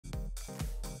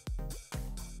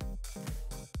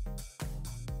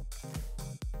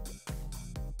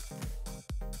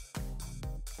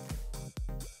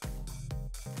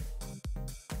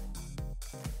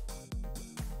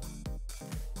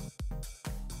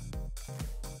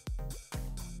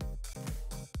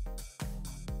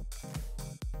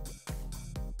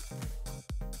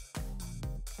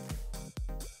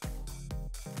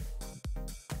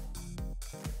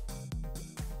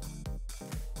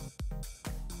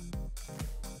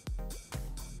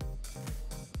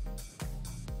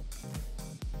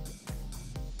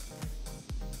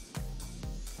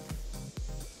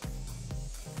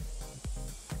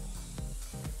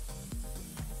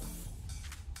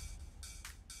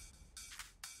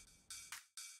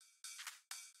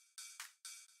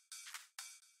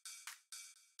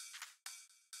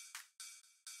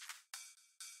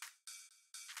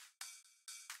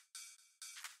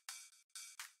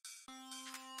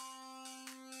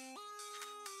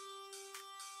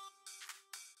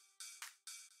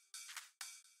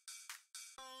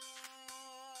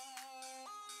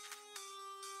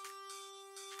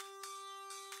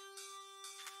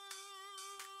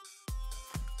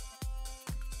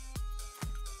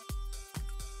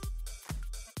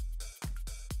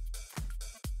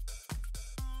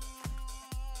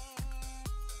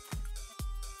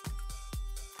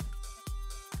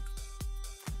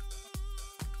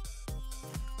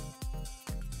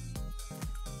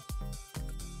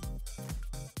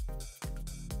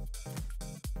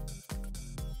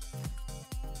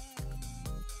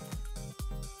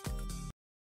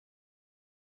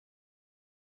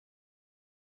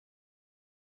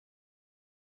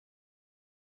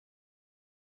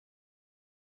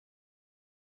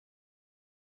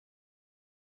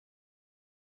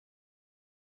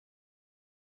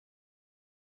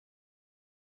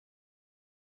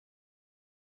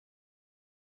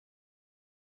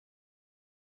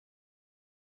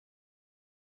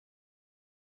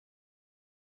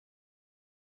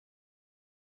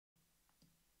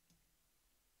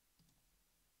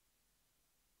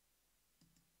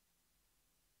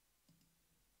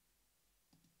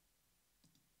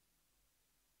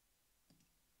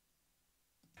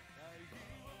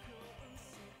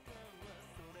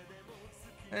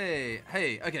Hey,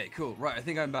 okay, cool. Right, I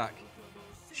think I'm back.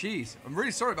 Jeez, I'm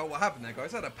really sorry about what happened there,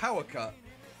 guys. I had a power cut.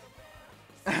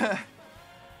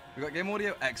 We got game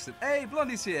audio? Excellent. Hey,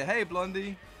 Blondie's here. Hey,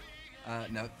 Blondie.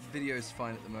 No, video is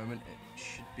fine at the moment. It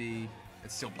should be...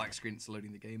 It's still black screen. It's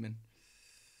loading the game in.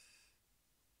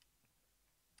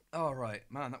 Alright,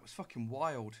 man, that was fucking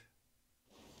wild.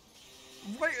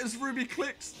 Wait as Ruby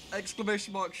clicks!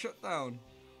 Exclamation mark shutdown.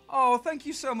 Oh, thank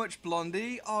you so much,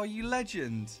 Blondie. Oh, you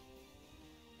legend.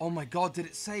 Oh my god, did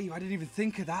it save? I didn't even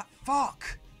think of that.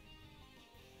 Fuck!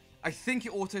 I think it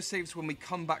auto-saves when we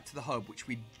come back to the hub, which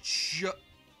we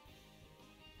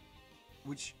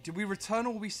did we return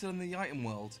or are we still in the item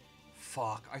world?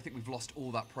 Fuck, I think we've lost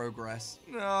all that progress.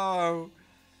 No!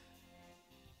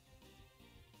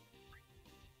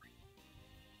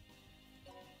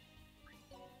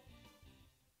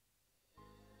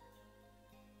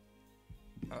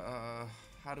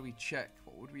 How do we check?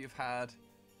 What would we have had?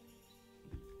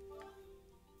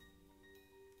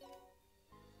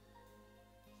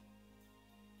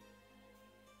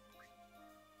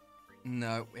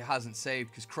 No, it hasn't saved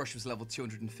because Crush was level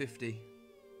 250.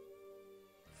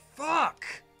 Fuck!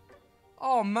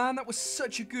 Oh man, that was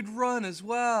such a good run as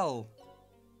well.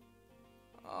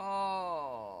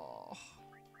 Oh.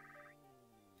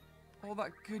 All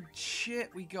that good shit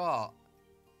we got.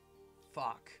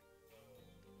 Fuck.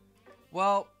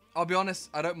 Well, I'll be honest,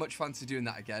 I don't much fancy doing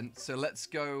that again. So let's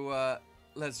go,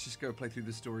 let's just go play through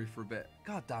the story for a bit.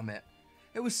 God damn it.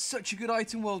 It was such a good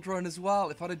item world run as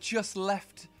well. If I'd have just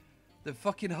left the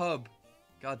fucking hub.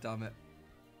 God damn it.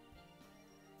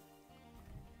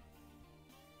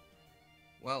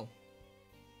 Well.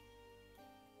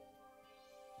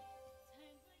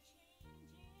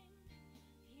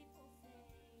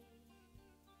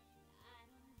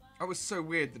 That was so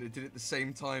weird that it did it the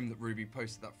same time that Ruby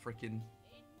posted that frickin'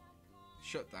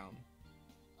 shutdown.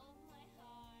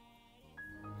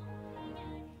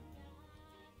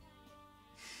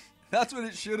 That's what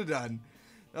it should have done.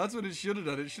 That's what it should have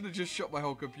done. It should have just shut my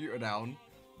whole computer down.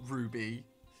 Ruby,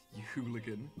 you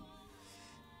hooligan.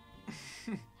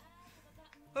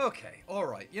 Okay,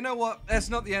 alright. You know what? It's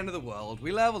not the end of the world.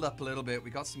 We leveled up a little bit. We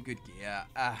got some good gear.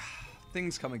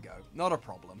 Things come and go. Not a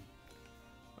problem.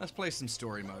 Let's play some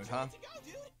story mode, huh?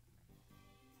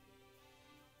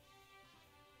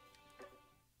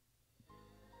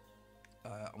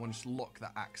 I want to just lock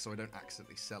that axe so I don't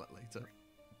accidentally sell it later.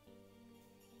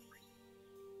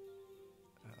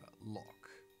 Lock.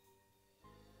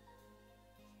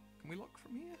 Can we lock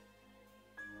from here?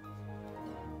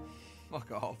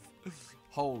 Fuck off.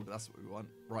 Hold, that's what we want.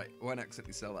 Right, I won't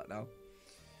accidentally sell that now.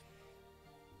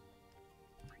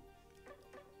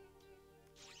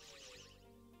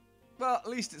 Well, at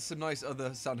least it's some nice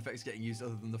other sound effects getting used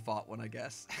other than the fart one, I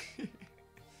guess.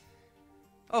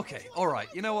 Okay, alright,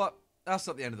 you know what? That's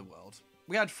not the end of the world.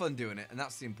 We had fun doing it, and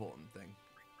that's the important thing.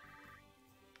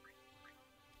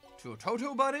 To a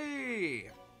Toto buddy!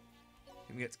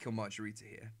 Can we get to kill Margarita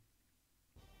here?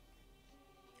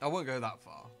 I won't go that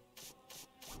far.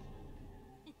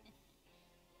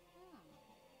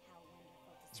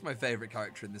 It's my favourite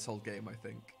character in this whole game, I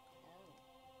think.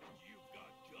 You've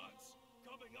got guts.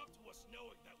 Coming up to us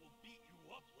knowing that we'll beat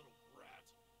you up, little brat.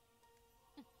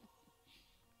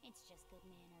 It's just good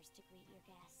manners to greet your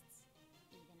guests,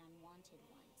 even unwanted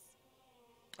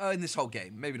ones. In this whole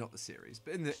game, maybe not the series,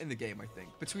 but in the game, I think.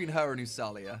 Between her and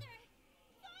Usalia.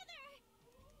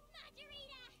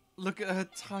 Look at her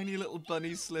tiny little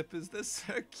bunny slippers, they're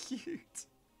so cute.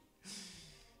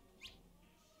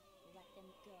 Let them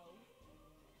go?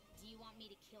 Do you want me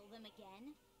to kill them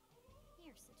again?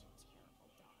 You're such a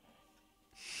terrible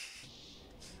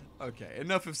daughter. Okay,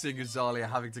 enough of seeing Usalia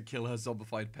having to kill her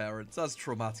zombified parents. That's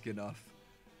traumatic enough.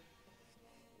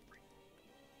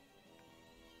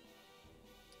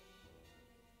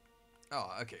 Oh,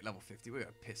 okay, level 50. We're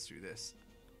gonna piss through this.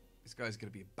 This guy's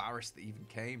gonna be embarrassed that he even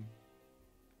came.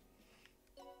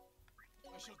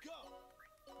 I shall go.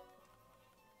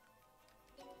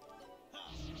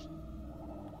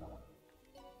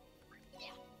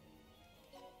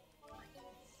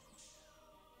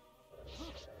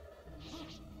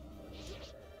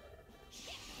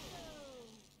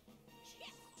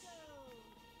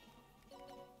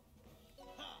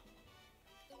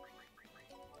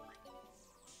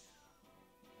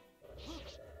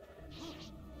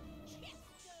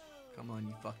 Come on,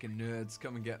 you fucking nerds.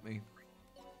 Come and get me.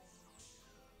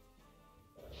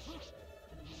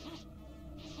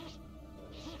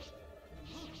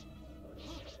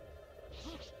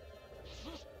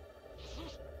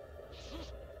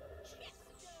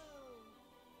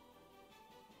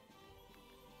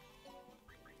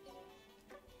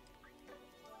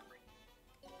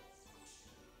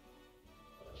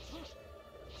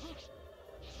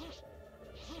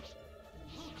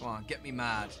 Come on, get me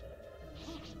mad.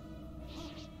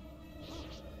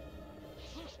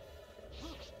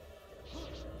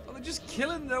 Oh, they're just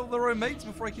killing their own mates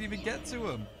before I can even get to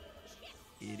them.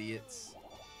 Idiots.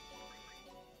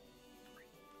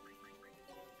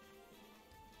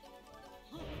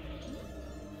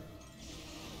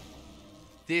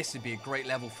 This would be a great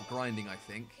level for grinding, I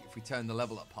think, if we turn the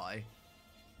level up high.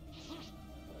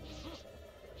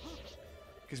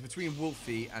 Because between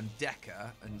Wolfie and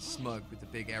Decker and Smug with the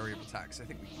big area of attacks, I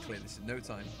think we can clear this in no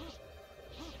time.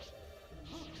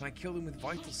 Can I kill them with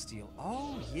Vital Steel?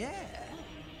 Oh, yeah!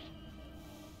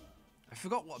 I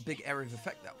forgot what a big area of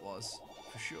effect that was,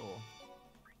 for sure.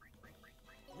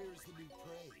 Where's the new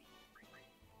prey?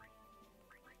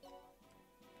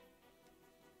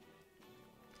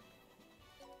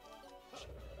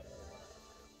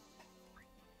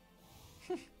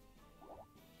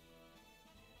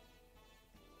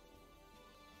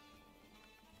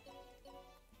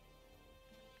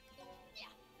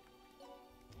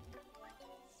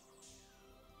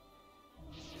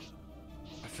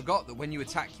 I forgot that when you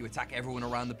attack everyone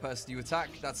around the person you attack.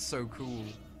 That's so cool.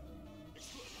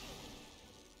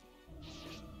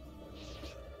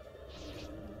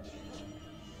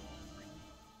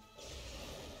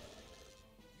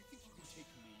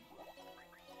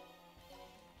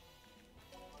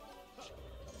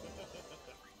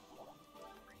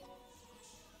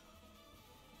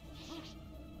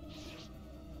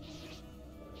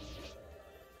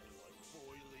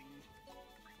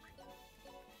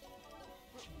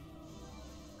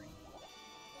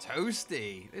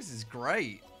 Toasty, this is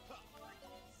great.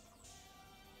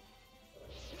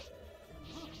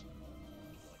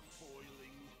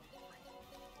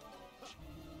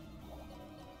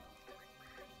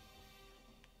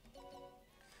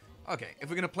 Okay, if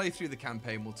we're going to play through the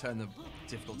campaign, we'll turn the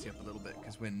difficulty up a little bit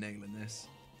because we're nailing this.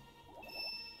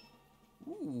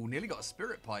 Ooh, nearly got a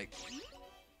spirit pike.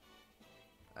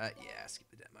 Yeah, skip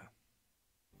the demo.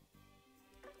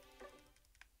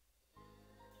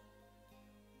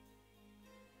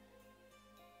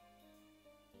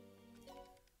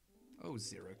 Oh,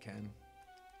 Zero Ken.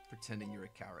 Pretending you're a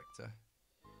character.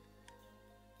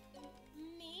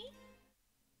 Me?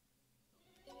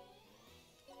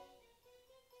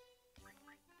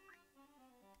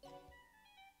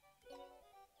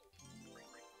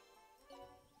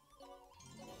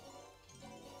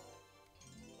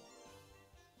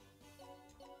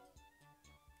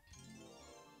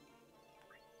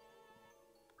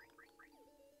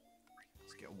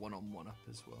 Let's get a one-on-one up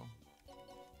as well.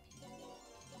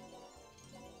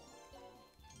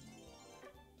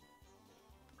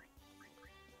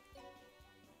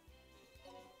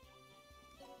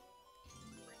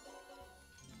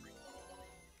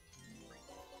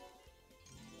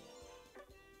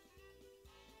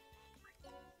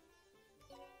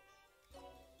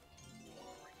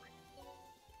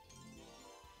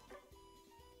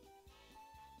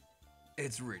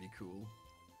 It's really cool.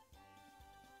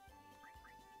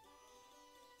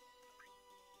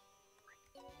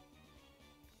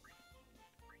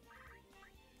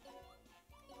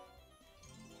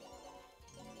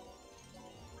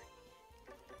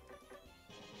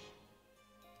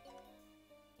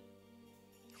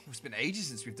 It's been ages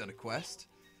since we've done a quest.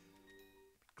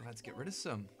 Glad to get rid of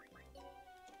some.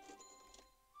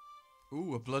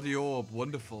 Ooh, a bloody orb.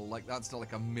 Wonderful. Like, that's not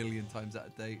like a million times out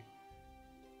of date.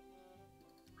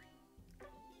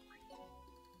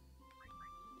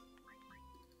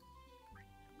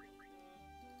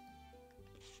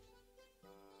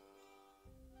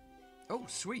 Oh,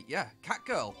 sweet, yeah.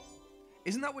 Catgirl.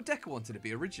 Isn't that what Decker wanted to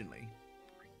be originally?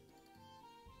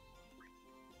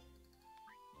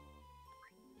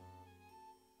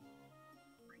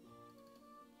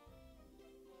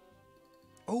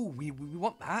 Oh, we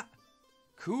want that.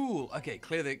 Cool. Okay,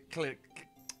 clear.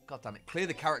 God damn it, clear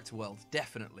the character world,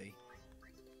 definitely.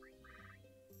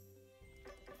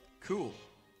 Cool.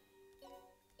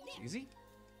 Easy.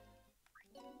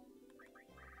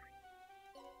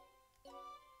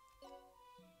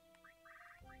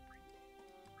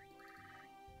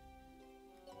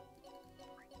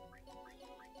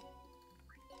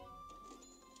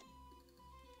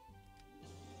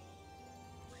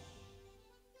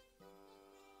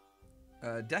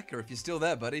 Decker, if you're still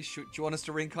there, buddy, do you want us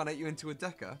to reincarnate you into a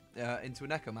Decker? Into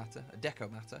an Echo Matter? A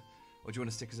Deco Matter? Or do you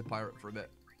want to stick as a pirate for a bit?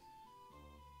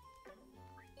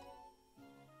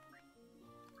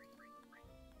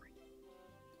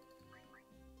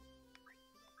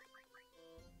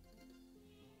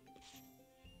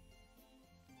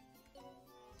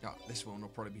 Oh, this one will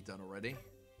probably be done already.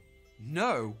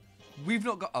 No! We've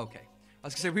not got... Okay. I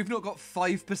was going to say, we've not got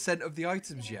 5% of the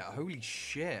items yet. Holy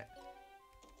shit.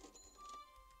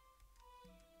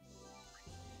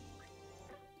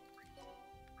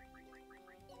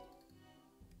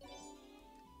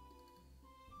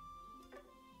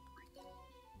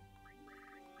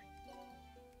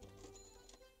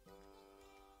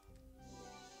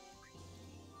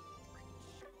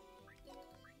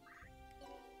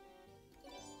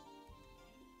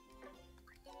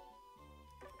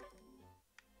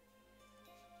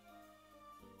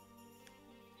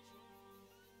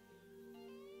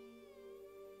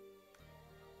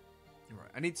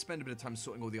 I need to spend a bit of time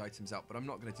sorting all the items out, but I'm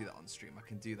not going to do that on stream. I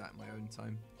can do that in my own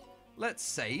time. Let's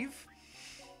save.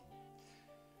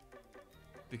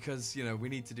 Because, you know, we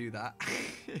need to do that.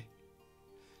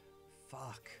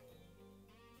 Fuck.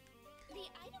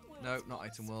 No, not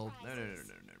item world. No, no, no, no, no,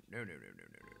 no, no, no, no, no,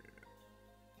 no.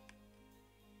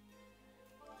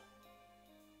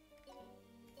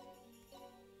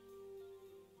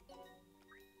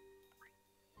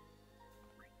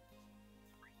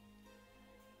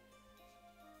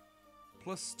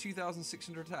 Plus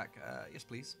 2,600 attack. Yes,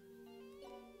 please.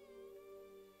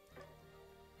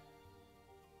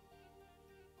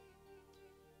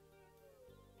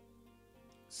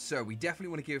 So we definitely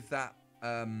want to give that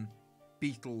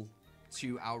beetle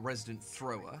to our resident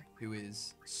thrower, who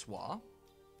is Swa.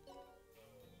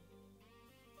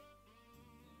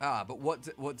 Ah, but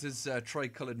what does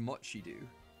tri-coloured Mochi do?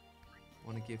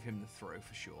 Want to give him the throw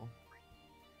for sure.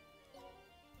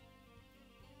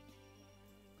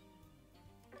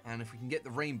 And if we can get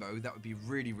the rainbow, that would be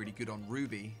really, really good on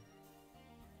Ruby.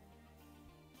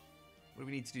 What do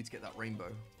we need to do to get that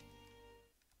rainbow?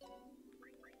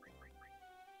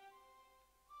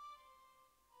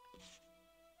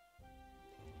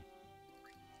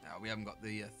 No, we haven't got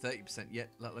the 30%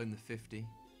 yet, let alone the 50.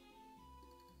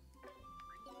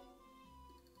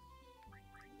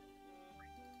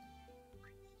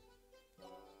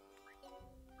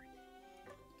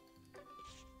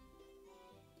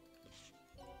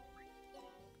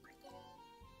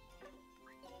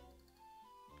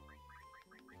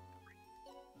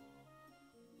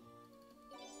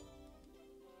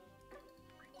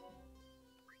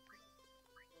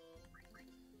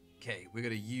 Okay, we're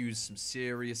going to use some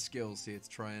serious skills here to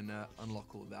try and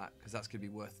unlock all that, because that's going to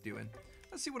be worth doing.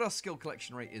 Let's see what our skill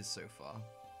collection rate is so far.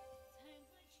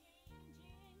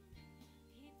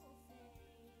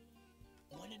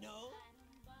 Wanna know?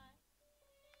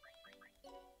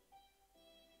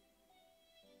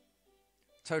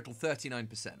 Total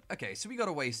 39%. Okay, so we got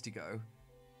a ways to go.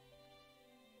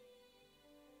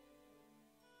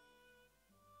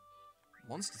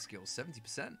 Monster skills,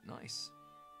 70%. Nice.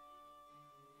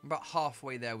 I'm about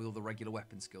halfway there with all the regular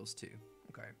weapon skills too.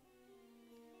 Okay.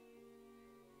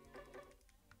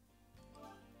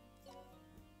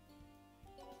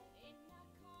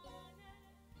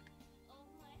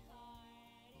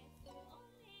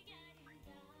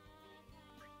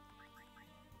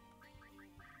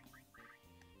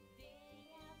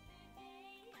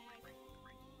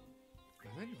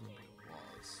 I don't even remember what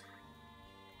it was.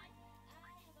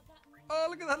 Oh,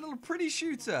 look at that little pretty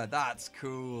shooter. That's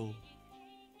cool.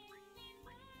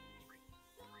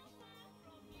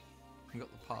 We got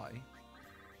the pie.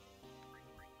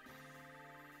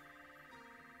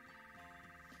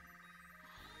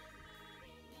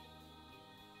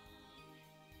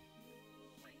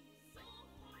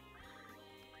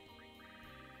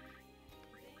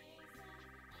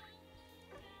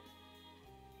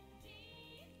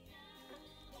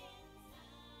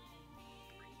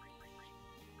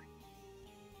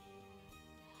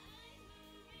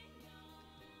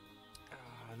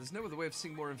 There's no other way of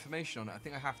seeing more information on it. I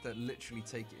think I have to literally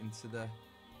take it into the...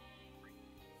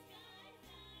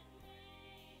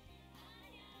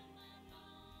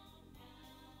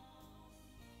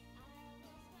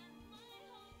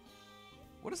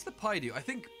 What does the pie do? I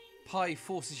think pie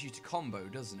forces you to combo,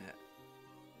 doesn't it?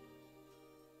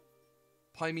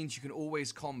 Pie means you can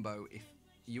always combo if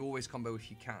you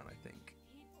can, I think.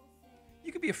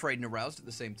 You could be afraid and aroused at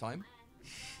the same time.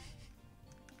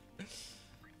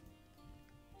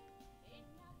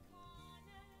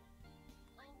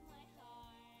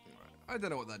 I don't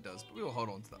know what that does, but we'll hold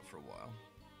on to that for a while.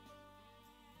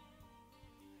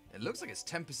 It looks like it's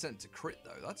 10% to crit,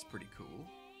 though. That's pretty cool.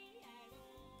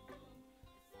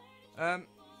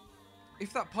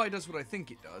 If that pie does what I think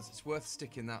it does, it's worth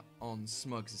sticking that on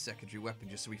Smug as a secondary weapon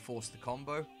just so we force the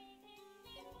combo.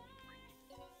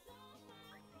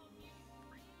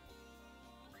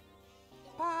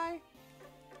 Bye!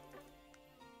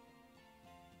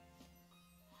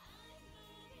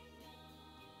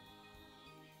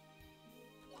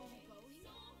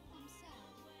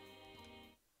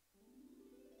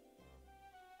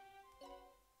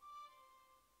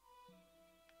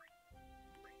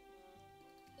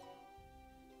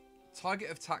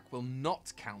 Target attack will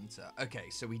not counter. Okay,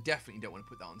 so we definitely don't want to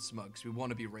put that on Smug, because we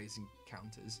want to be raising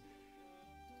counters.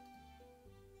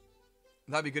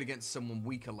 That'd be good against someone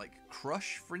weaker, like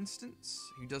Crush, for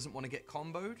instance, who doesn't want to get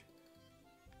comboed.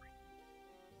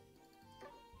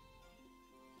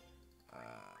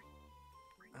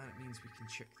 And it means we can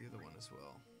check the other one as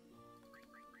well.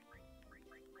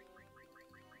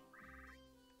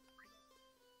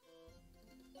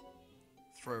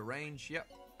 throw range,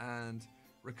 yep. And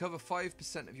recover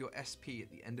 5% of your SP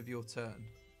at the end of your turn.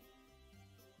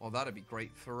 Well, that'd be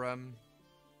great for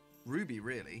Ruby,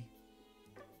 really.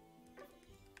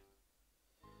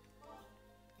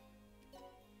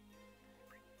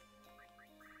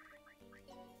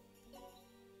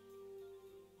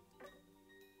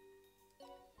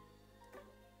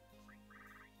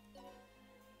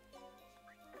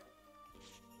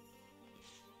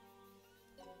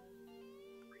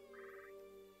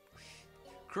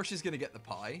 Crush is going to get the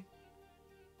pie.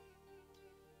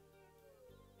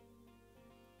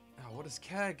 Oh, what does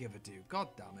Caregiver do? God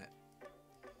damn it.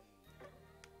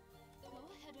 Go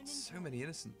ahead and So many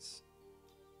innocents.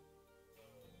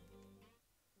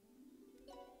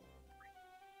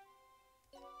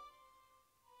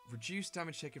 Reduce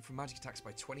damage taken from magic attacks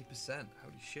by 20%.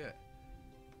 Holy shit.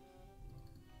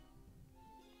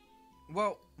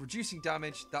 Well, reducing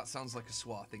damage, that sounds like a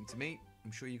Swar thing to me.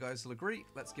 I'm sure you guys will agree.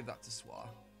 Let's give that to Swar.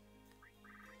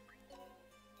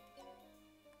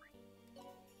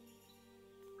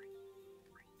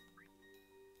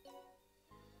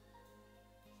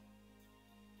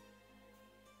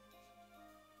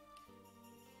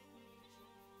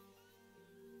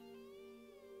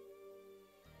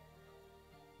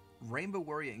 Rainbow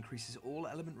Warrior increases all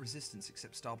element resistance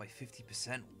except star by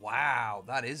 50%. Wow,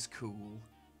 that is cool.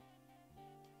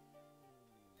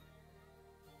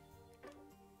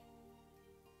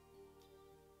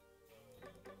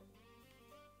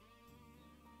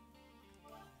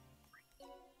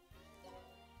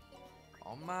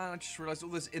 Oh man, I just realized all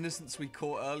those innocents we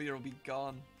caught earlier will be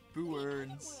gone. Boo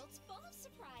earns. world's full of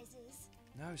surprises.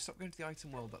 No, stop going to the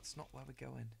item world. That's not where we're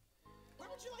going. Where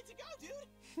would you like to go, dude?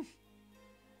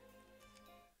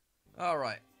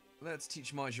 Alright, let's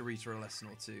teach Margarita a lesson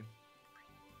or two.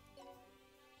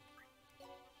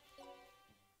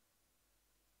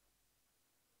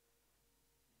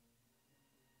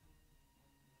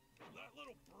 That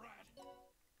little brat.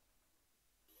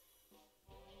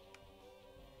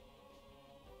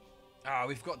 Ah,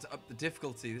 we've got to up the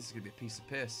difficulty. This is going to be a piece of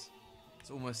piss. It's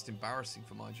almost embarrassing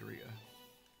for Margarita.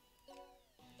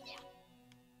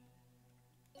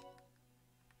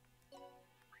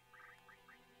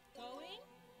 Going.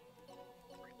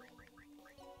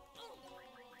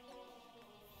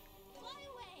 Fly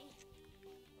away.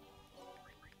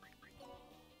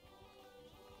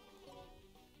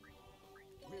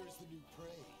 Where's the new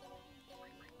prey?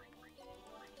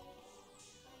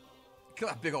 Look at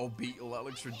that big old beetle. That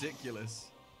looks ridiculous.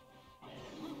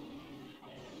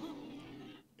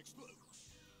 Explode.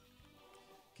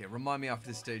 Okay, remind me after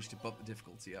this stage to bump the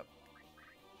difficulty up.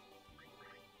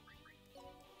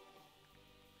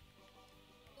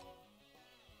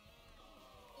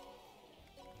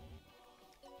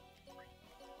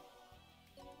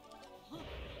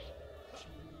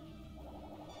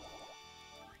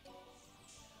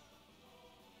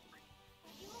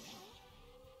 Are you okay?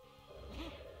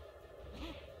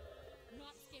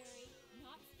 Not scary.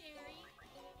 Not scary.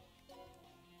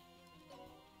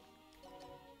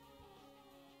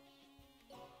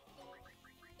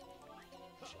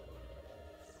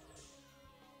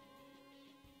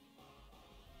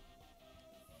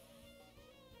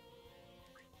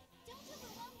 Don't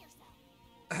overwhelm yourself.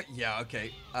 Yeah,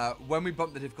 okay. When we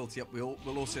bump the difficulty up,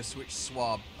 we'll also switch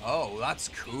Swab. Oh, that's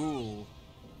cool.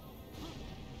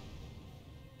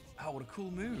 Oh, what a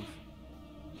cool move.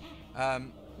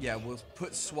 Yeah, we'll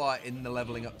put Swat in the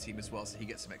leveling up team as well, so he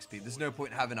gets some XP. There's no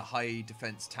point having a high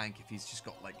defense tank if he's just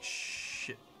got, like,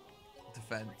 shit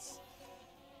defense.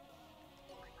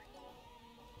 Sorry.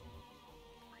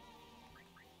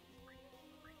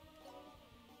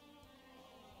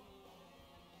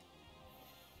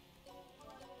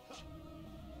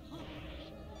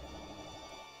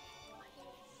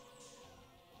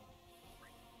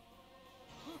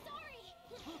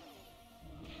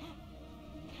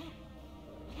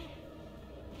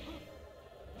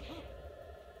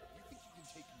 You think you can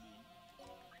take me?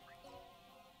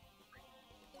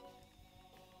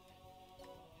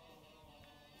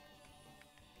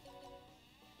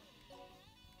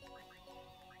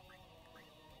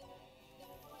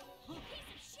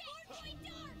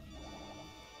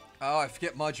 Oh, I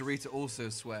forget Margarita also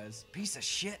swears. Piece of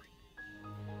shit.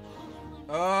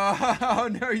 Oh,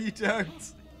 no, you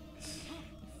don't.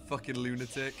 Fucking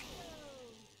lunatic.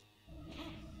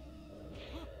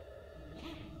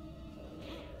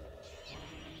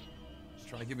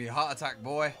 Try to give me a heart attack,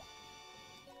 boy.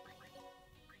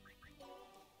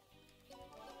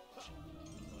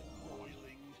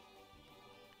 Boiling.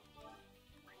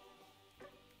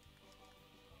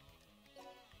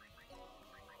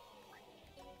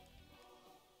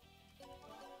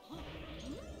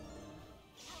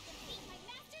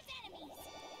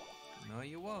 No,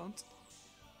 you won't.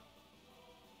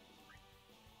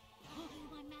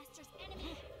 My master's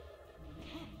enemy.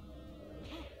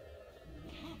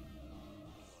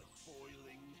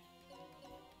 Boiling.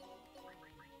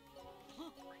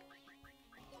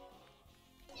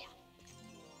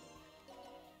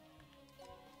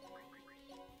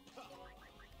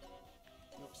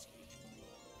 No escape.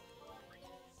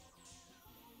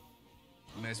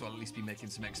 May as well at least be making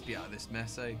some XP out of this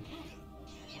mess, eh?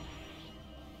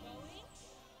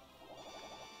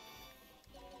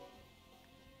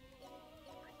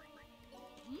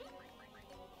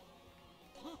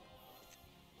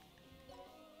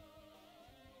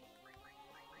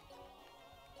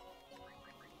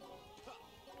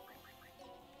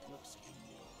 No escape.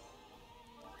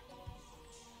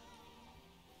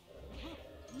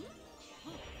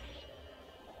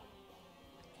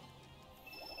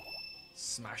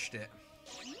 Smashed it.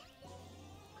 The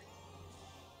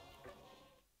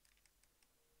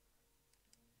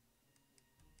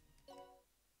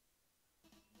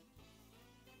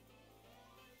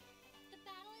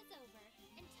battle is over,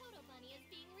 and Toto Bunny is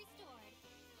being restored.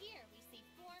 Here we see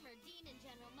former Demon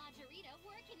General Majorita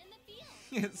working in the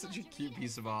field. It's such a cute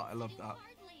piece of art. I love that.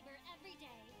 Hard labor every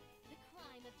day. The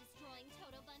crime of destroying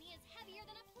Toto Bunny is heavier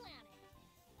than a planet.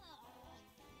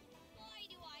 Why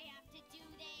do I have to do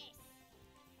this?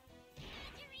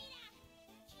 Majorita!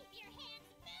 Keep your hands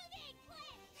moving,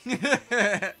 Cliff!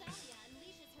 Disgaea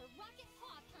unleashes her rocket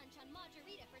paw punch on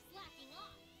Majorita for slacking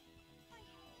off.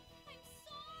 I'm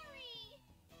sorry!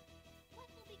 What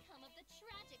will become of the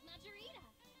tragic Majorita?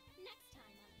 Next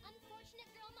time on Unfortunate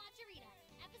Girl Majorita,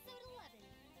 episode 11.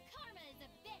 Karma is a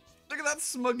bitch. Look at that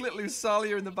smug little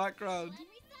Usalia in the background. And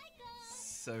recycle.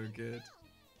 So good.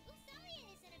 Oh, Usalia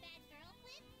isn't a bad girl,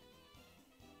 Cliff.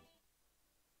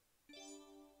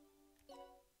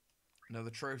 Another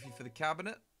trophy for the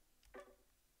cabinet.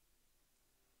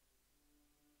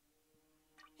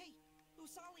 Hey,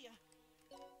 Usalia.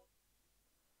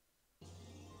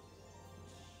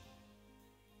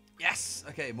 Yes!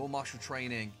 Okay, more martial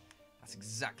training. That's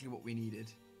exactly what we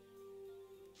needed.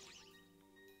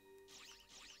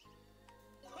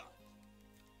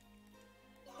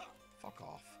 Fuck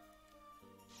off.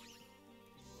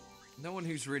 No one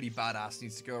who's really badass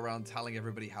needs to go around telling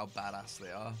everybody how badass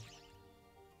they are.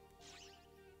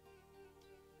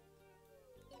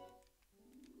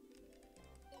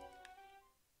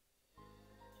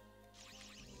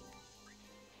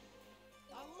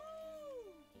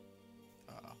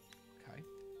 Okay.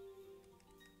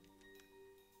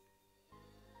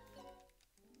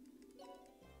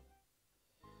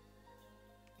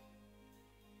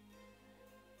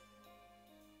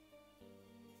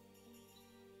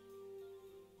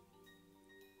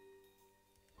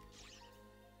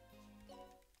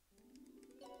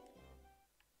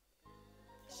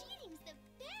 Cheating's the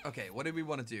best. Okay, what did we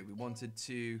want to do? We wanted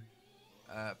to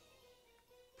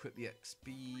put the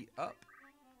XP up.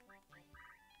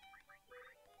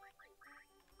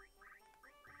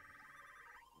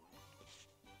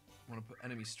 Want to put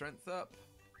enemy strength up.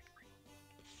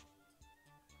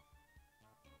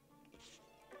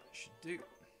 Should do.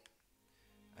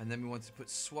 And then we wanted to put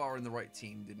Swar in the right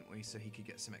team, didn't we? So he could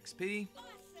get some XP. Awesome.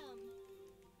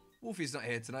 Wolfie's not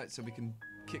here tonight, so we can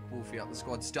kick Wolfie out the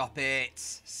squad. Stop it!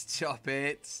 Stop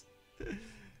it!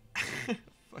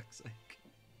 Fuck's sake.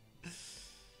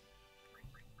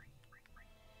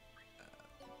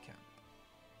 Camp.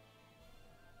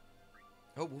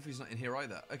 Oh, Wolfie's not in here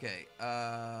either. Okay,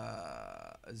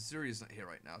 Azuria's not here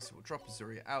right now, so we'll drop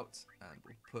Azuria out and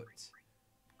we'll put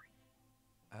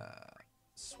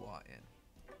Swar in.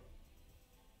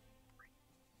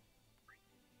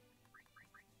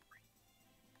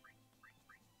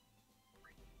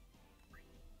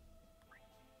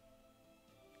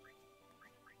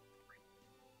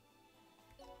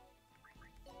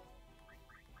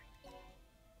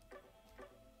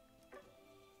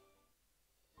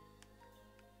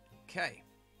 Okay.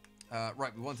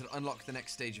 Right, we wanted to unlock the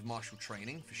next stage of martial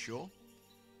training, for sure.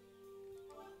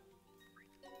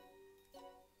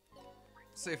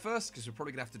 So first, because we're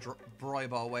probably going to have to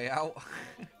bribe our way out.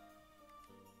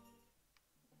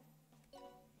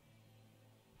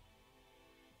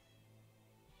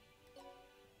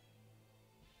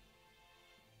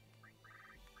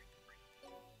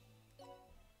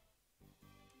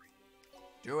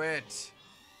 Do it!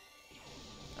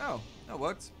 Oh, that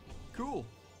worked. Cool.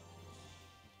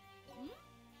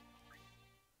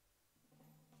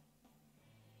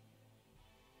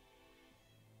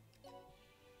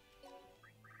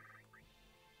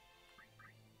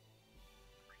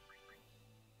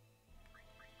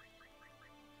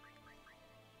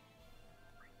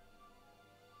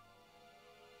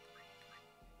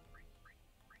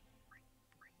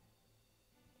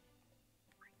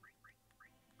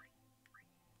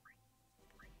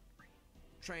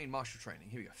 Train, martial training.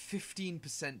 Here we go.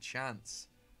 15% chance.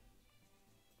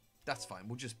 That's fine.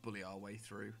 We'll just bully our way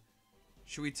through.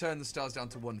 Should we turn the stars down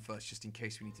to 1 first, just in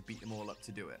case we need to beat them all up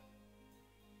to do it?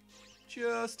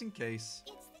 Just in case.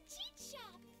 It's the cheat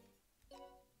shop.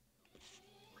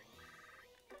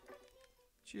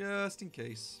 Just in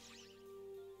case.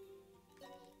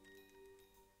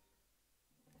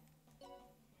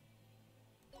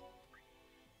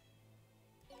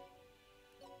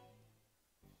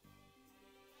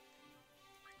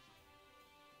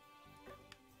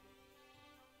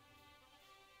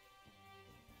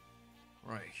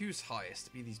 Right, who's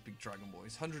highest? Be these big dragon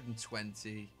boys.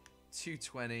 120,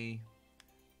 220,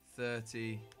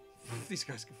 30. These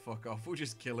guys can fuck off. We'll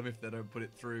just kill them if they don't put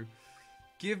it through.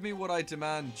 Give me what I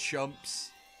demand,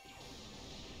 chumps.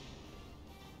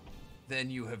 Then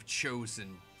you have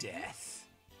chosen death.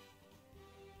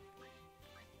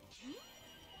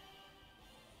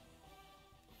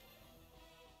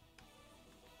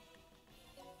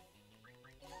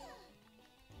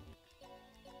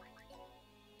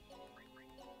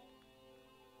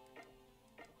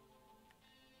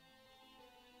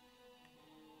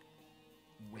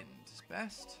 Wind is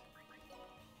best.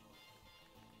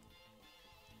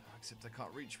 Oh, except I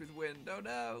can't reach with wind. Oh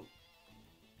no!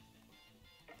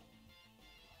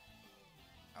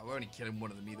 Oh, we're only killing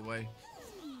one of them either way.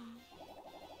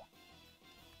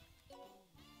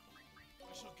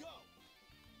 I shall go.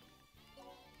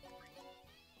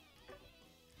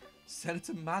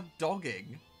 Senator Mad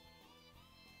Dogging?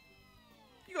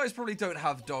 You guys probably don't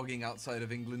have dogging outside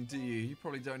of England, do you? You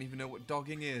probably don't even know what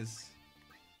dogging is.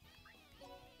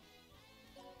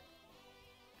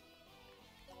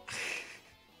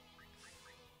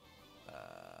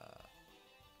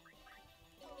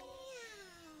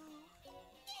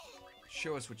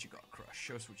 Show us what you got, Crush.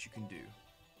 Show us what you can do.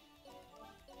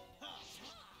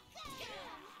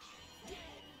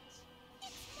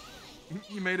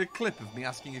 You made a clip of me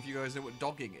asking if you guys know what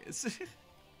dogging is.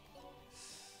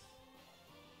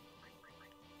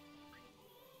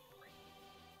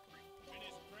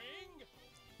 Finished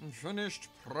praying? Finished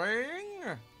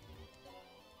praying?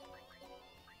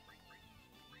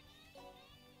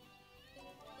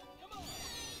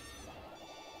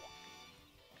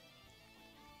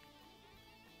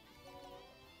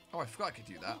 Oh, I forgot I could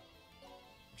do that.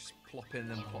 Just plop in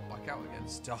and then plop back out again.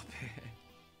 Stop it.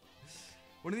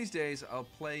 One of these days, I'll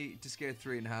play Disgaea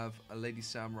 3 and have a Lady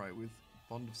Samurai with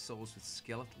Bond of Souls with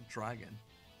Skeletal Dragon.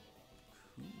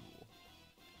 Cool.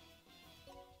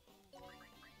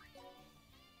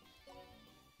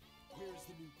 Where's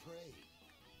the new prey?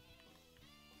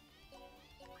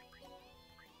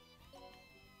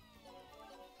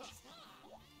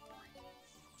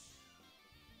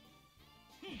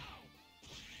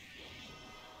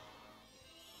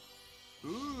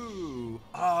 Ooh.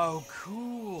 Oh,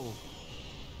 cool.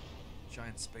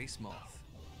 Giant space moth.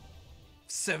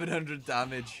 700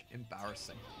 damage.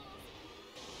 Embarrassing.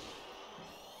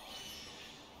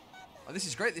 Oh, this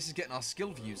is great. This is getting our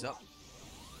skill views up.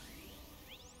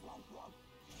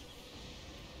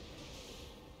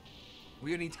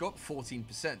 We only need to go up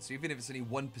 14%, so even if it's only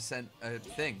 1%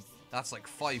 thing, that's like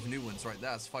 5 new ones right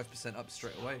there. That's 5% up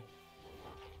straight away.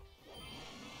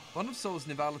 Bond of Souls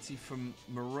Nivality from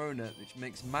Morona, which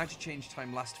makes magic change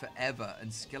time last forever,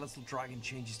 and Skeletal Dragon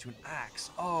changes to an axe.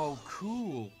 Oh,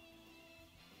 cool.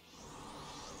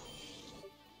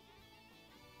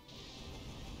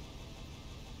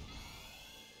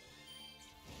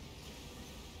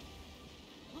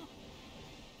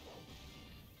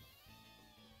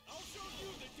 I'll show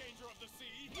you the danger of the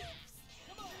sea.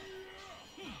 Come on.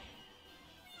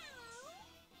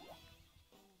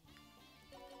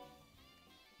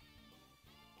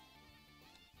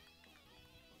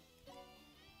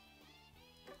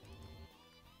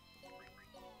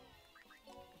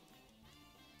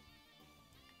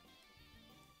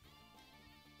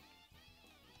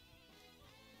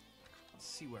 Let's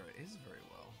see where it is very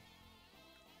well.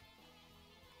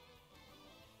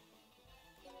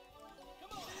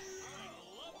 Come on. I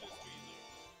love this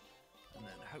music. And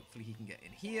then hopefully he can get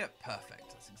in here.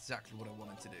 Perfect. That's exactly what I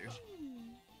wanted to do.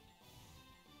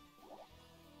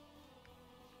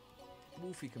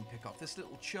 Wolfie can pick off this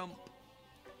little chump.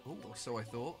 Oh, or so I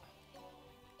thought.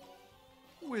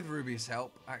 With Ruby's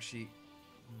help. Actually,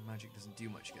 magic doesn't do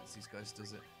much against these guys,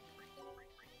 does it?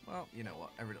 Well, you know what?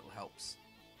 Every little helps.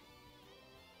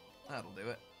 That'll do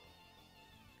it.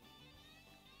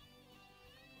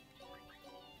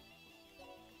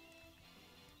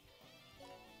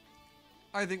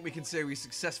 I think we can say we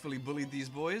successfully bullied these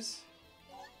boys.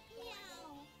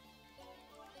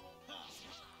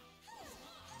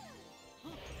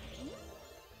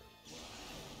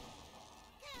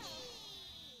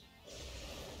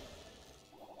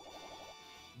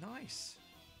 Nice.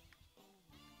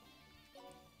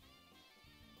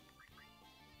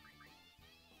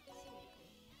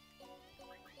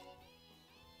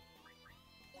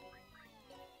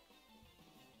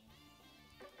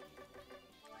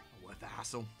 Worth the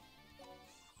hassle.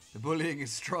 The bullying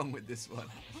is strong with this one.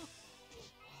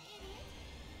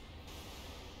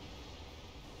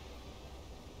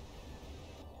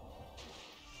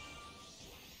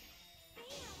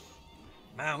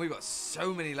 Man, we've got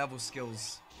so many level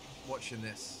skills watching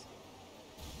this.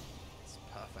 It's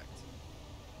perfect.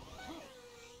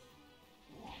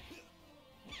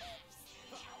 Here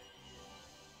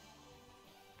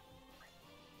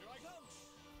I come.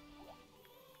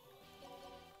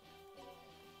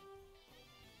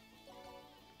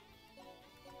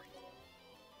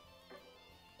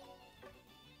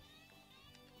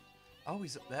 Oh,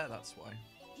 he's up there, that's why.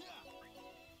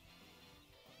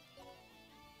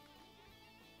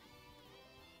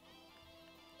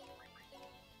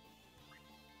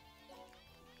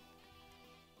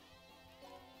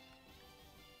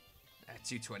 At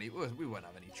 220, we won't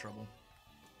have any trouble.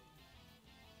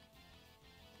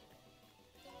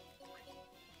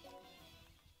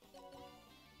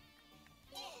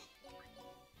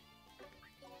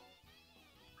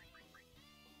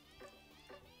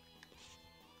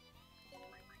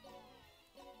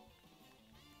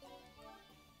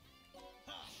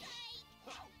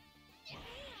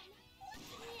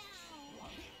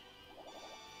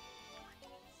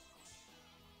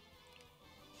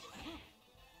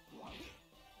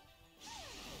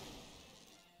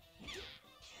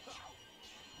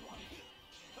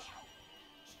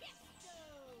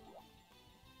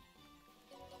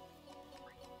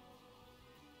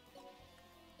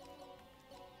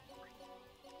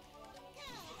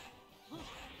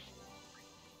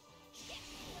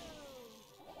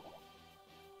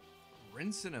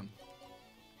 Rinsing him.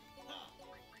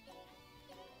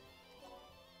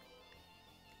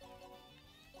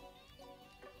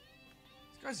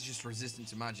 These guys are just resistant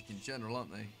to magic in general,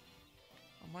 aren't they?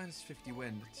 Oh, minus 50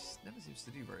 wind. It just never seems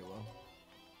to do very well.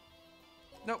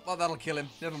 Nope, well, that'll kill him.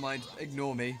 Never mind.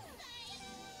 Ignore me.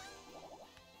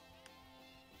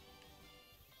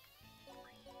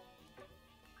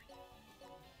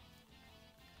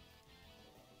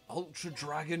 Ultra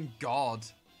Dragon God.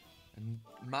 And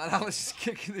Man Alice is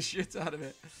kicking the shit out of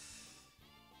it.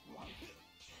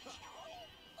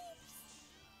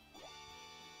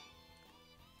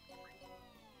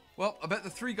 Well, I bet the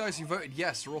 3 guys who voted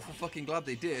yes are awful fucking glad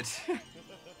they did.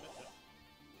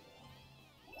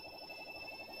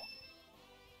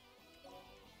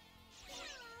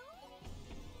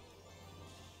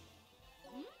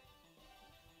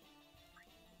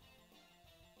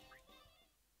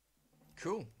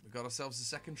 Cool, we got ourselves a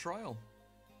second trial.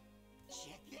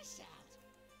 Check this out.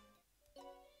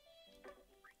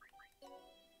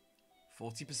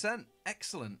 40%,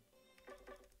 excellent.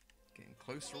 Getting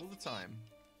closer all the time.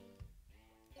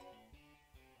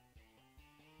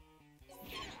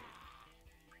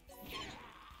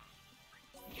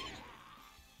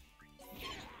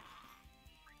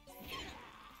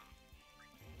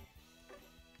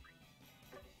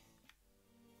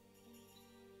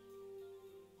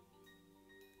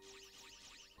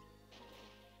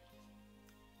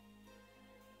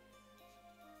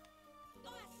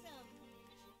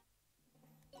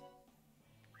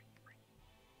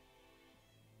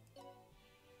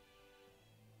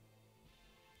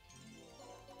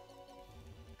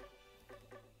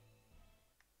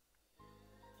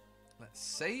 Let's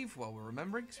save while we're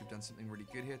remembering, because we've done something really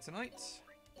good here tonight.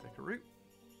 Pick a route.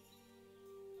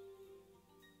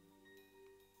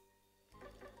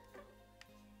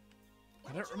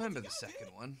 I don't remember the second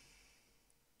one.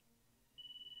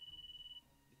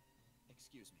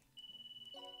 Excuse me.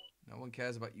 No one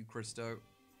cares about you, Christo.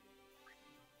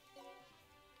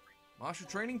 Martial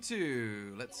Training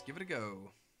 2. Let's give it a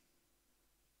go.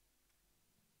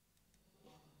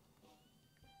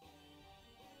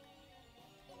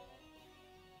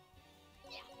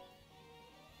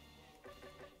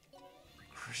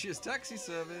 Crush's taxi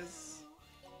service.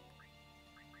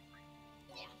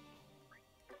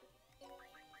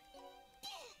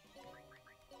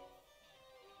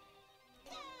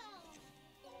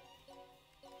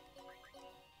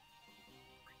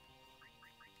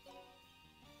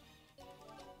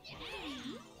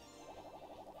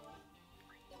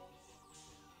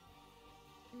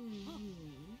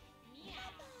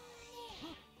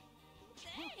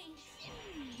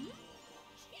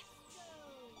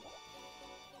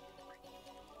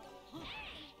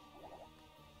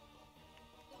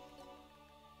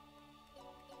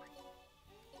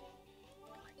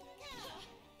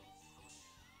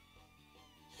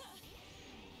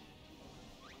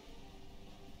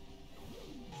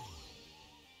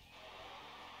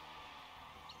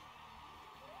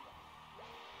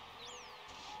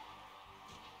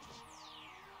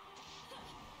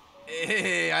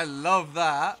 Hey, I love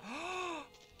that.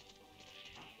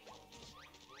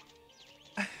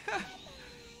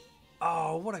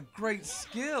 Oh, what a great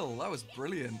skill. That was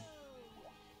brilliant.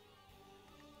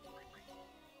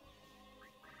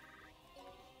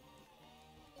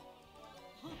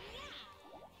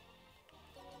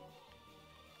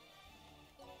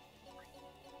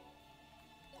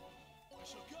 I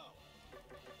shall go.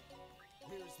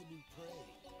 Where is the new prey?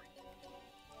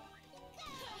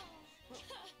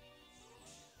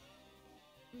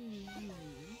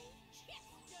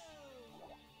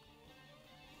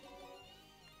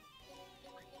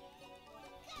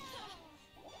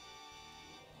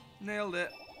 Nailed it.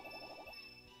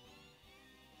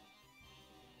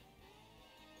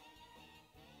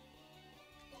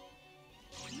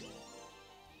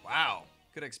 Wow.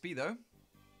 Good XP though.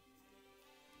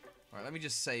 Alright, let me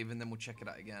just save and then we'll check it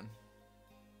out again.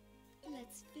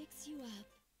 Let's fix you up.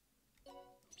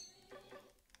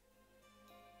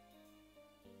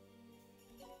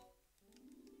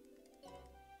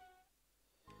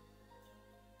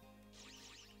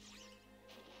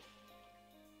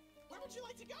 Where would you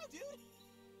like to go, dude?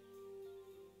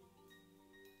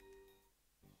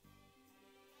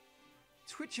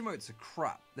 Twitch emotes are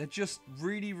crap. They're just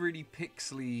really, really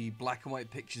pixely black and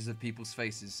white pictures of people's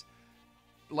faces.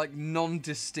 Like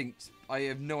non-distinct. I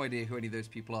have no idea who any of those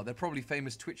people are. They're probably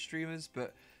famous Twitch streamers,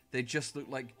 but they just look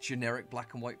like generic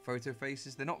black and white photo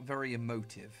faces. They're not very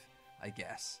emotive, I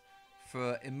guess.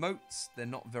 For emotes, they're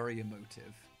not very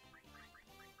emotive.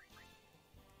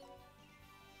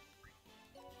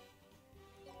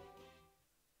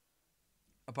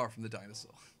 Apart from the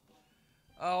dinosaur.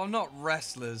 Oh, not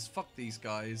wrestlers. Fuck these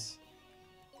guys.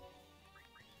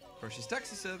 Precious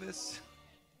taxi service.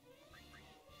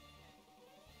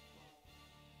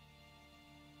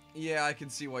 Yeah, I can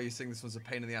see why you think this one's a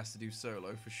pain in the ass to do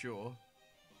solo, for sure.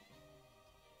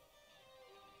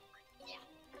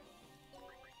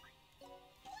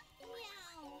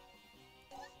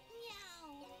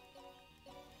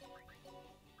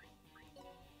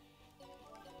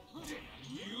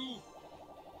 You!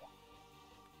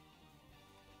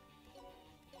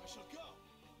 I shall go.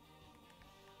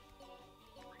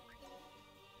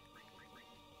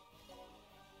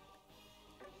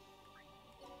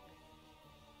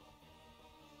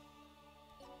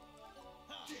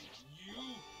 You!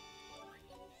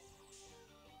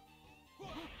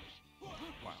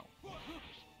 Wow.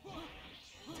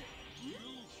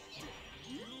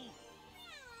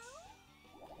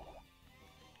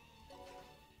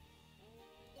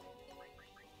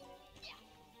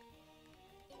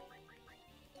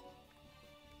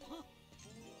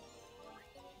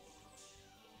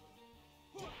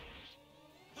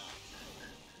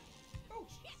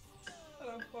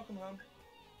 Hello, welcome home.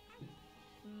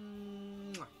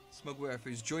 Smug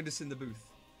who's joined us in the booth.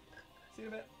 See you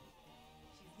in a bit.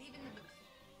 She's leaving the booth.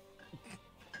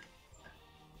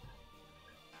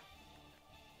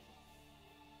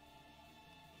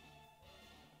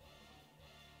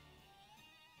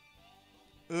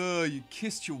 Oh, you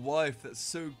kissed your wife. That's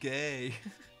so gay.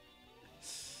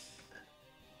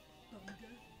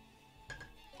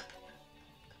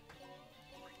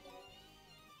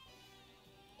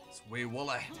 It's Wee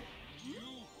Wally.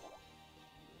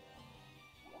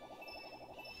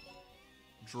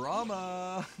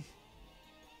 Drama.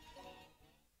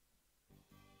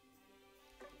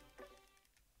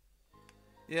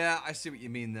 Yeah, I see what you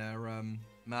mean there,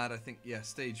 Mad. I think, yeah,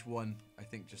 stage 1, I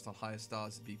think just on higher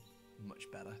stars would be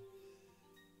much better.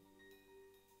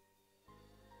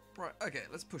 Right, okay,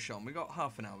 let's push on. We got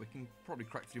half an hour. We can probably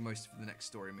crack through most of the next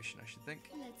story mission, I should think.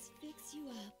 Let's fix you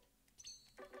up.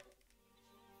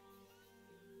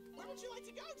 Where would you like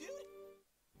to go, dude?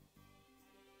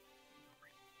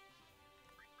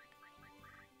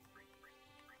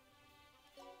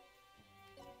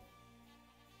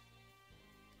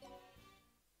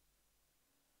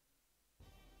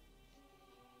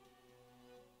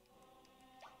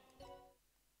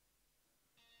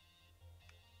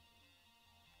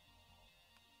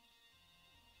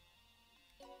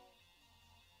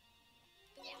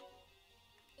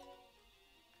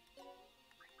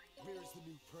 Where's the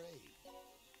new prey?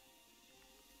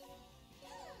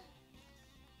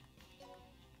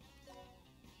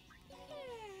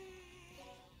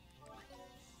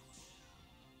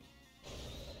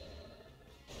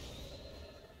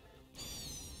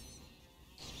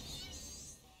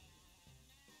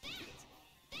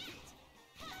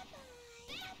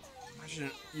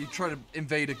 Imagine you try to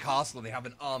invade a castle and they have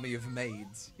an army of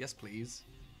maids. Yes, please.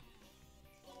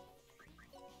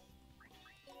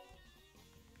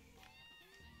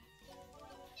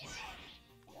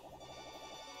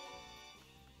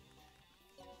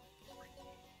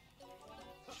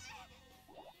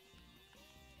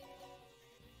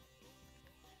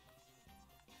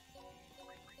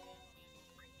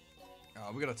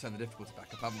 Oh, we gotta turn the difficulty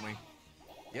back up, haven't we?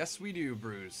 Yes, we do,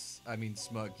 Bruce. I mean,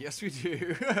 Smug. Yes, we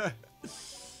do.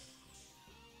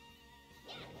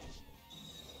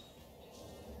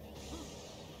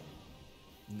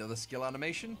 Another skill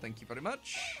animation. Thank you very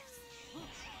much.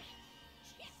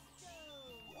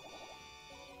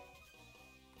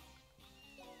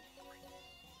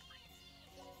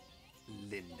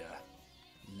 Linda.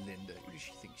 Linda. Who does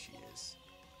she think she is?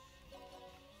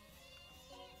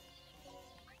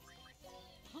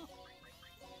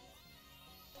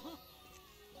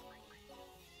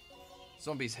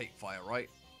 Zombies hate fire, right?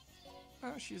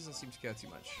 Oh, she doesn't seem to care too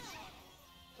much.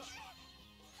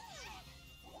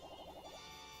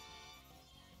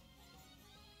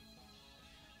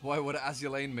 Why, what do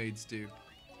Azulane maids do?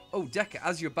 Oh, Deca,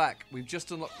 as you're back, we've just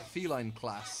unlocked the feline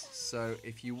class. So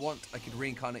if you want, I could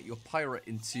reincarnate your pirate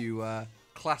into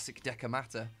classic Deca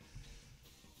Matter.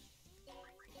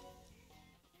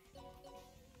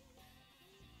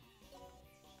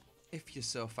 If you're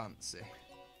so fancy.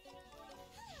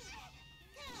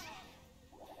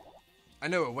 I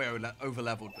know we're way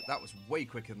over-leveled, but that was way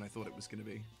quicker than I thought it was going to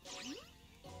be.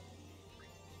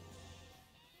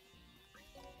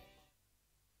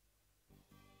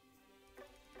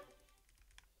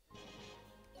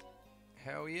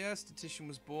 Hell yeah, Statistician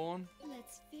was born.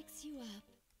 Let's fix you up.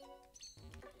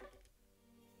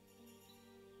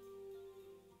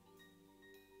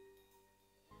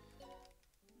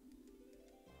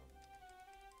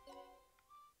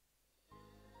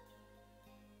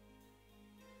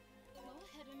 Go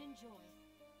ahead and enjoy.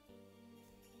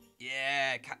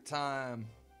 Yeah, cat time.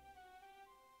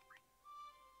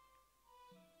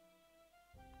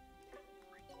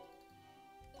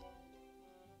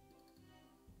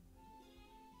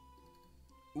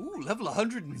 Ooh, level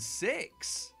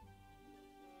 106.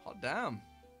 Hot damn.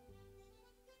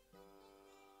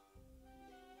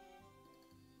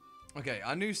 Okay,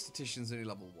 I knew Statistician's only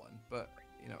level 1, but,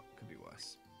 you know, it could be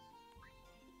worse.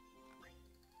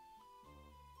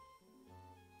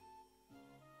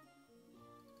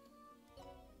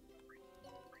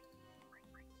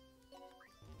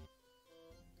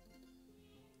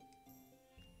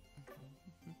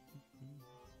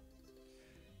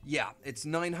 Yeah, it's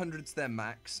 900's their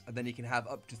max, and then you can have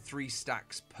up to 3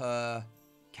 stacks per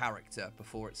character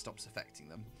before it stops affecting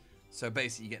them. So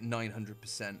basically you get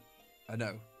 900%.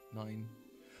 No, 9...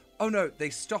 Oh no, they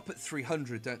stop at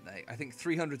 300, don't they? I think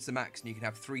 300's the max, and you can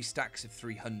have 3 stacks of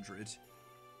 300.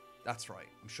 That's right.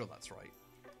 I'm sure that's right.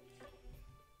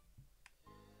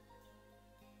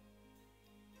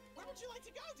 Where would you like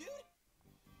to go, dude?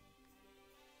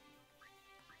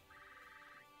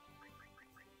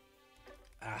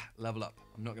 Ah, level up.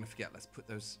 I'm not going to forget. Let's put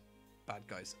those bad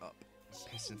guys up.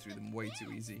 I'm pissing through them way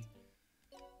too easy.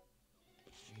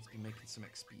 Need to be making some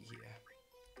XP here.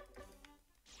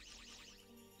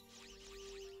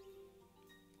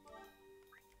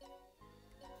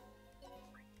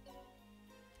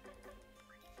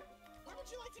 Where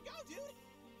would you like to go, dude?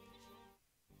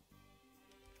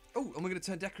 Oh, and we're going to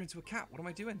turn Decker into a cat. What am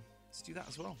I doing? Let's do that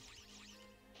as well.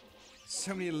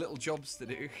 So many little jobs to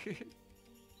do.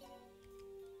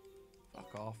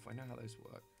 Fuck off. I know how those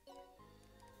work.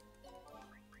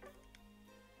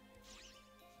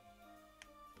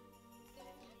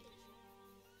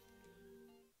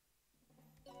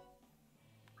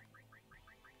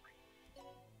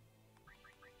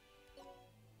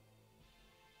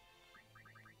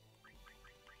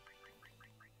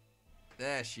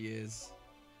 There she is.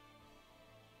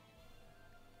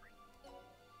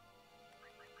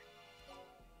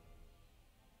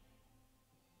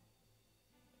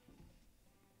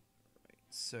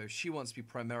 So she wants to be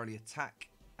primarily attack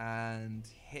and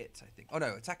hit, I think. Oh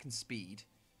no, attack and speed.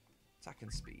 Attack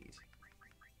and speed.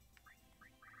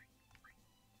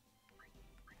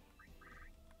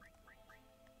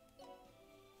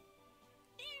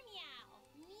 There, meow!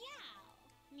 Meow!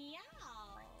 Meow!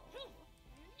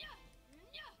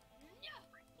 Meow,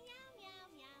 meow,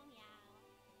 meow, meow.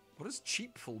 What does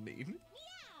cheapful mean?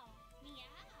 Meow! Meow!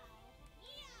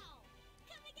 Meow!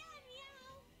 Come again,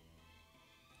 meow!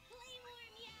 Play more,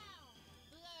 meow!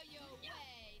 Blow your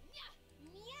way! Meow!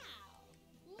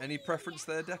 Meow! Any preference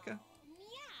there, Decker?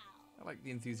 Meow! I like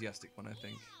the enthusiastic one, I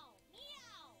think.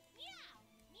 Meow! Meow!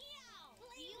 Meow!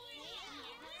 Play more,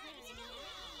 meow!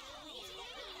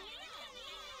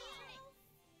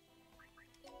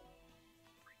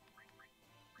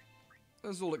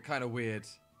 Those all look kind of weird.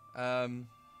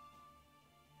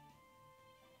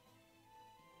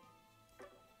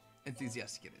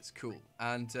 Enthusiastic it is, cool.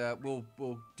 And we'll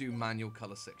do manual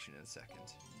color section in a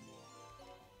second.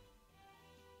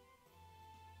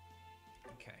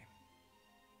 Okay.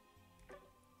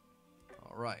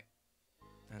 All right.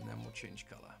 or change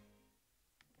color?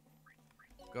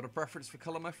 Got a preference for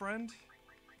color, my friend?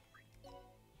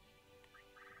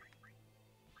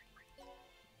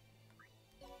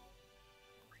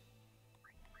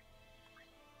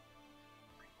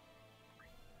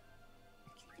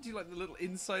 Do you like the little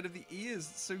inside of the ears?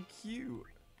 It's so cute.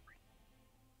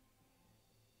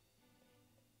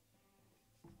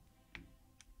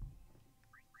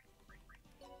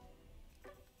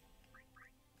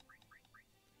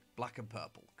 Black and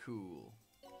purple. Cool.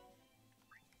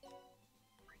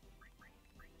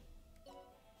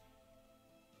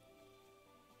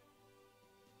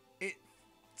 It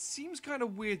seems kind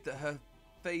of weird that her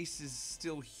face is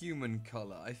still human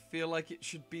color. I feel like it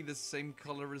should be the same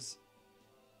color as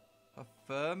her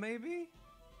fur, maybe?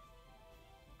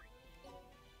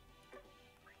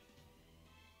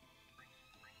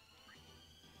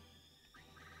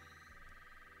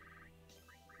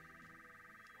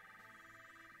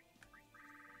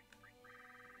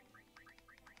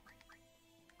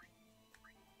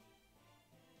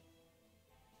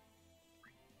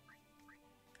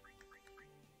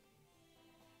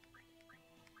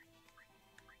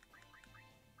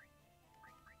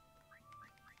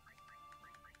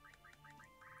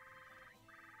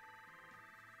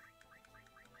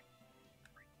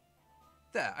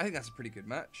 There, I think that's a pretty good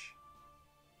match.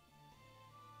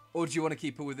 Or do you want to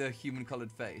keep her with a human-coloured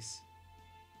face?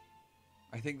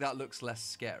 I think that looks less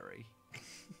scary.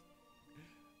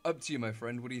 Up to you, my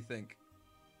friend. What do you think?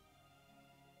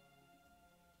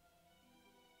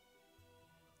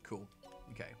 Cool.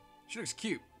 Okay. She looks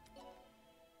cute.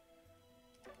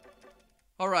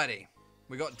 Alrighty.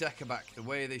 We got Deca back the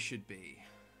way they should be.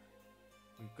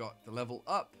 We've got the level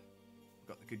up. We've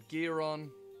got the good gear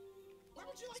on.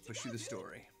 Let's push through the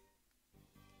story.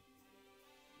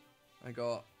 What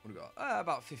do we got?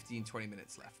 About 15-20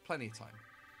 minutes left. Plenty of time.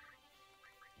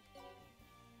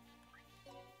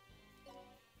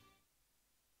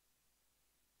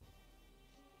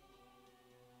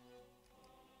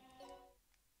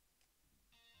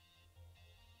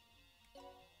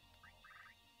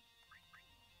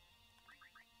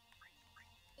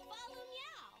 Follow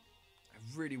meow.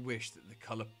 I really wish that the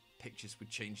color pictures would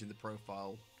change in the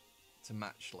profile to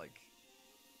match, like,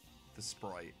 the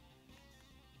sprite.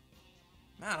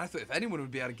 Man, I thought if anyone would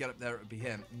be able to get up there, it would be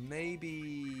him.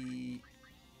 Maybe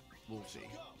Wolfie.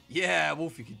 Yeah,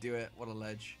 Wolfie could do it. What a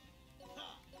ledge.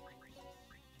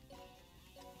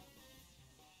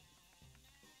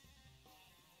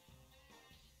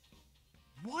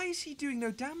 Why is he doing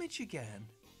no damage again?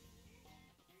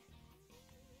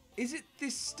 Is it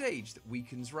this stage that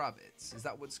weakens rabbits? Is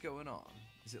that what's going on?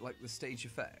 Is it like the stage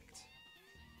effect?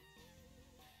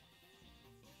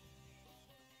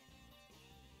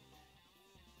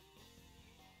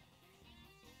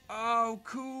 Oh,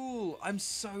 cool. I'm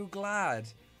so glad.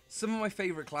 Some of my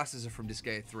favourite classes are from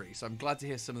Disgaea 3, so I'm glad to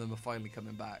hear some of them are finally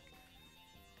coming back.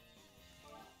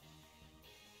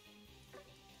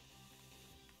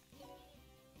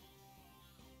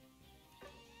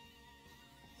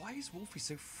 Why is Wolfie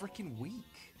so freaking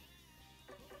weak?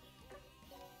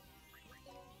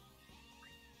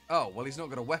 Oh, well, he's not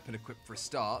got a weapon equipped for a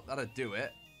start. That'd do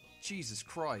it. Jesus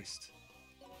Christ.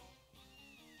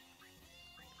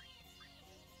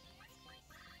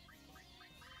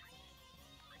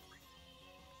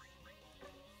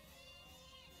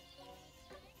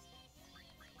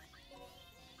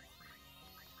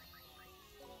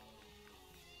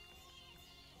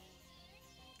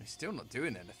 He's still not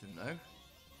doing anything, though.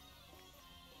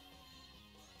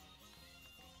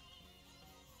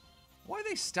 Why are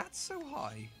they stats so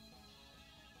high?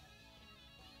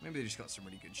 Maybe they just got some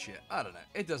really good shit. I don't know.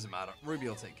 It doesn't matter. Ruby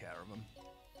will take care of them.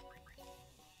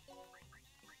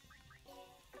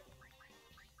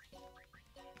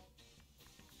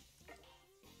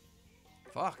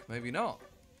 Fuck, maybe not.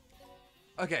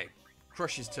 Okay,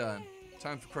 Crush's turn.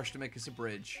 Time for Crush to make us a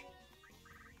bridge.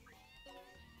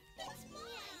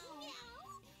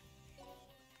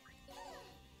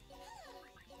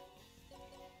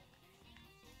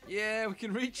 Yeah, we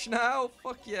can reach now.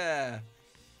 Fuck yeah.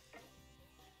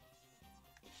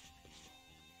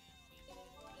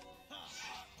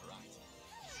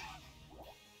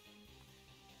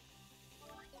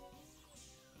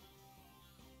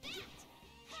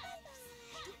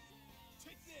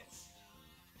 Take this.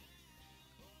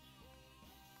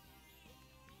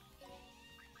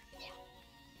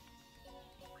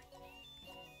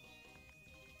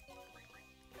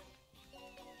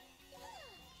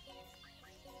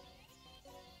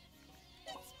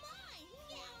 It's mine.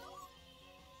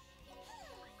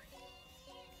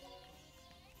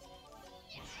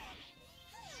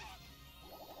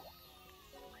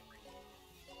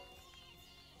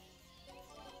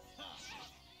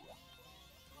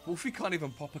 Wolfie can't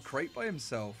even pop a crate by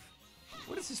himself.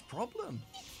 What is his problem?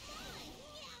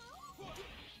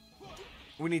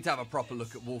 We need to have a proper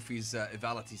look at Wolfie's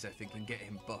evalities, I think, and get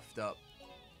him buffed up.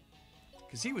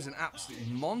 Because he was an absolute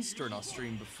monster in our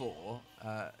stream before.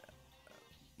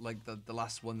 Like the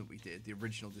last one that we did, the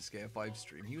original Disgaea 5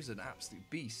 stream. He was an absolute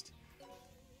beast.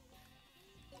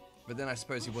 But then I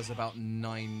suppose he was about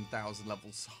 9,000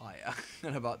 levels higher.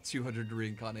 And about 200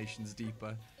 reincarnations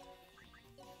deeper.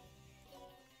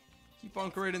 Keep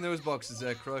on creating those boxes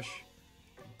there, Crush.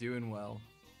 Doing well.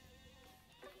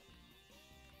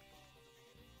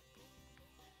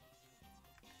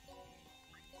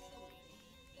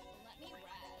 Let me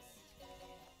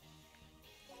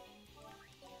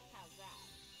rest. How's that?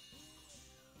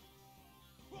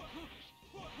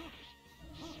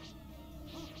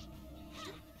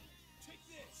 Take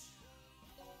this.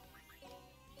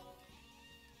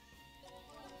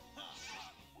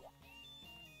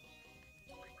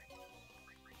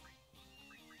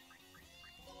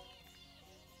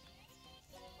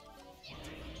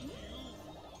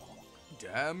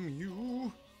 Damn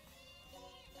you.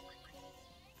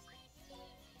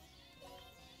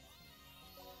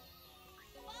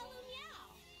 Follow meow.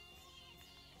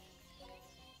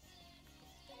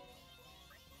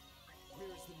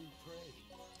 Where's the new prey?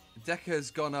 Deca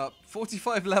has gone up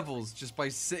 45 levels just by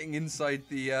sitting inside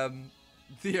the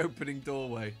opening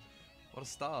doorway. What a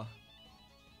star.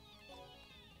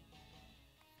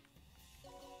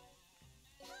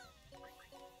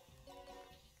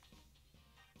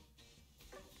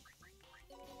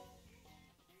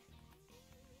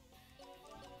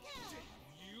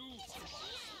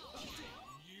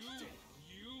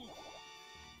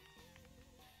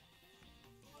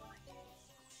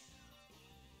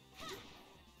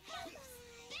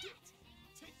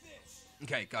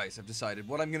 Okay, guys, I've decided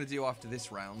what I'm going to do after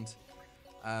this round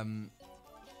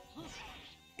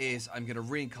is I'm going to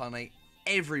reincarnate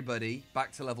everybody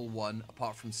back to level 1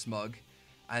 apart from Smug,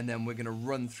 and then we're going to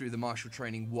run through the martial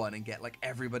training 1 and get like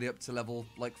everybody up to level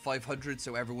like 500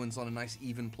 so everyone's on a nice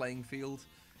even playing field.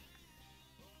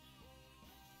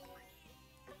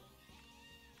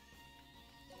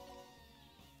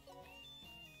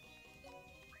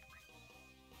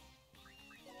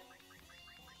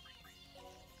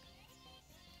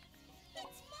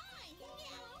 It's mine.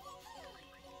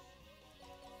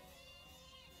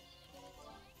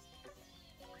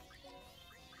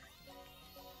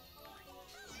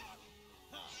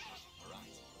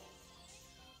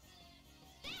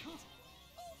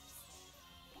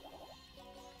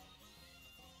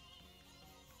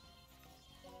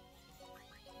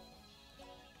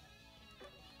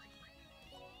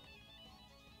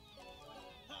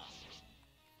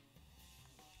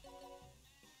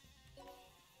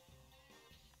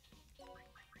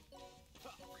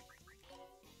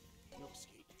 Meow. No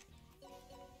escape.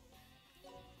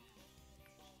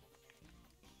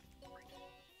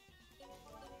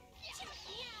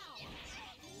 Meow.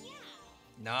 Meow.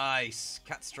 Nice.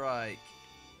 Cat strike.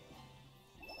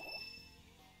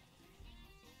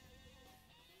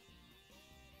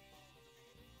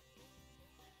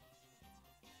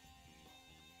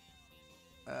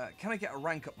 Can I get a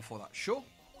rank up before that? Sure.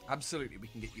 Absolutely, we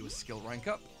can get you a skill rank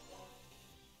up.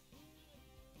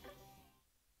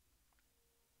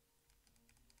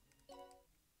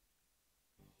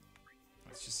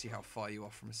 Let's just see how far you are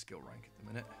from a skill rank at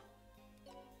the minute.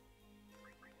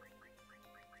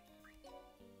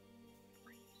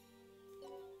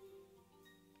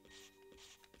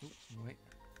 Ooh, wait.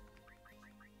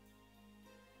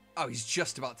 Oh, he's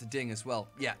just about to ding as well.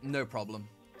 Yeah, no problem.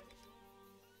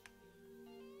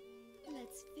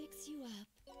 Let's fix you up.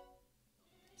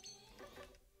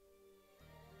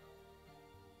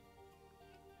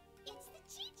 It's the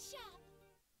cheat shop.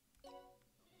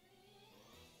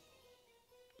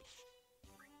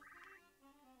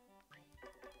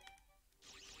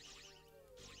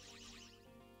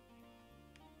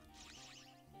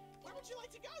 Where would you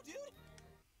like to go, dude?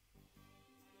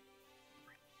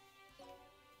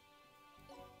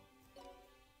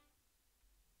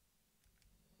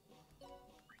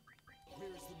 Where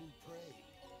is the new prey?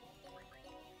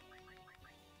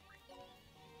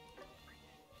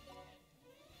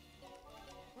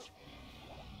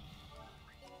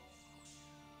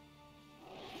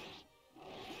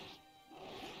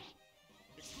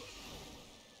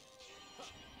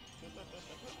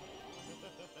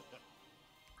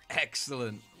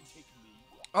 Excellent.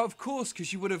 Of course,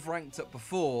 because you would have ranked up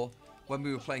before when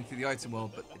we were playing through the item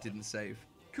world, but it didn't save.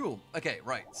 Cool. Okay,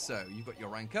 right. So you've got your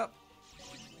rank up.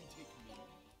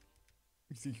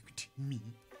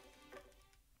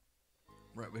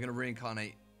 Right, we're going to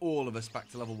reincarnate all of us back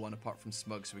to level 1 apart from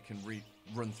Smug so we can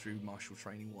run through martial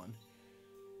training 1.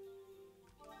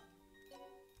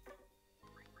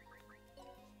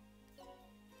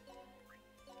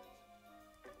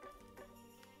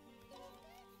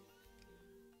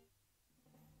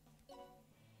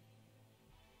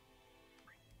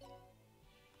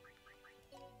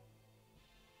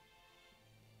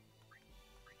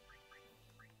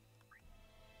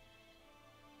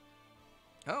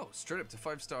 Oh, straight up to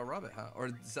 5-star rabbit hat. Or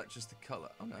is that just the colour?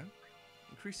 Oh no.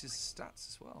 Increases stats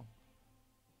as well.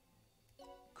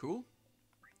 Cool.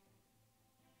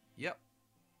 Yep.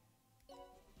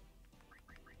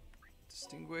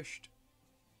 Distinguished.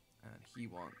 And he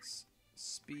wants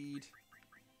speed.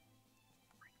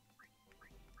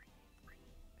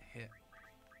 Hit.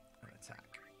 And attack.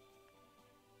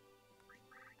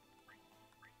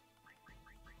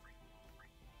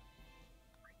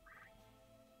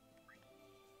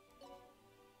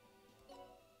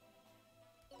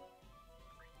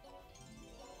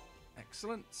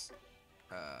 Excellent.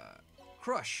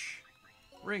 Crush.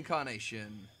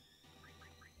 Reincarnation.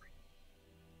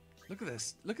 Look at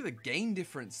this. Look at the gain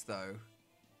difference, though.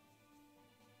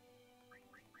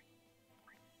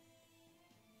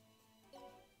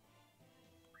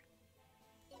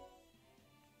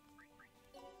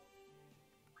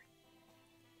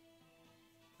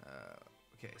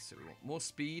 Okay, so we want more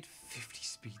speed. 50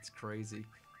 speed's crazy.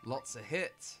 Lots of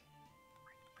hit.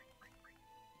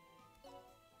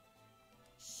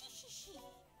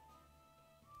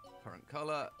 Current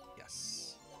color,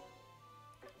 yes.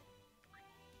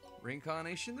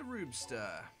 Reincarnation, the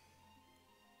Rubester.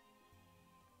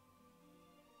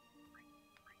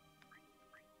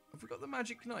 Have we got the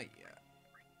Magic Knight yet?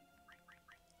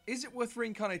 Is it worth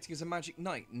reincarnating as a Magic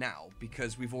Knight now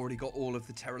because we've already got all of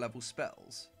the Terra level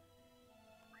spells?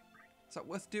 Is that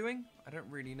worth doing? I don't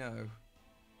really know.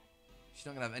 She's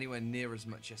not going to have anywhere near as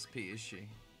much SP, is she?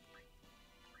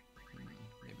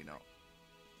 Maybe not.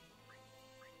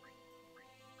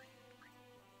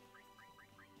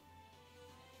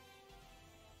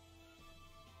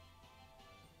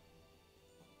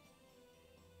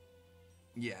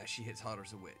 Yeah, she hits harder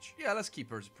as a witch. Yeah, let's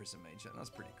keep her as a prison mage then. That's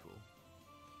pretty cool.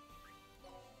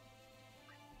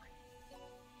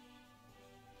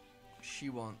 She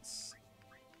wants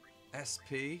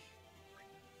SP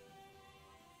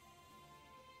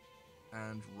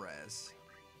and res.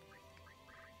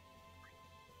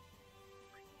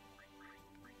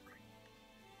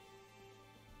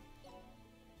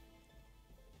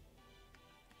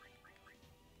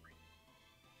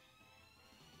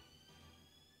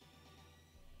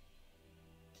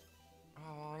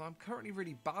 Oh, I'm currently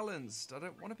really balanced. I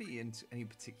don't want to be into any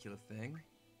particular thing.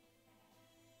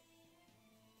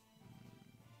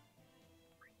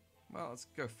 Well, let's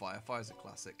go fire. Fire's a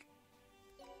classic.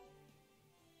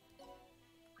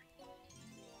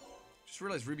 Just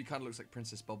realized Ruby kind of looks like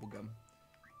Princess Bubblegum.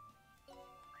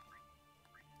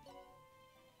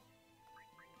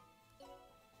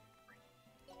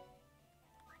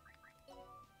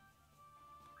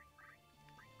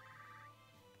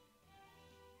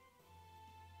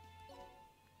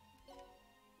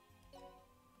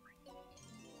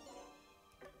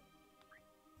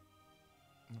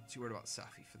 Not too worried about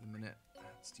Safi for the minute.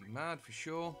 Let's do Mad for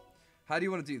sure. How do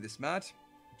you want to do this, Mad? Do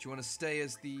you want to stay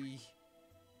as the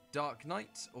Dark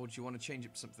Knight, or do you want to change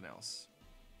it to something else?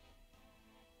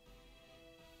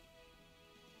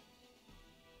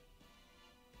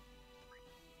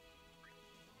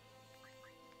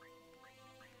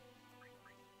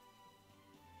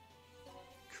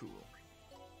 Cool.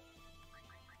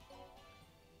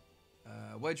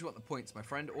 Where do you want the points, my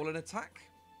friend? All in attack?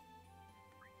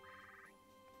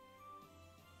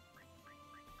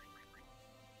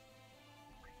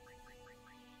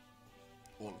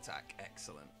 All attack,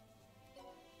 excellent.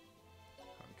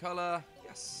 Current color,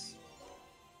 yes.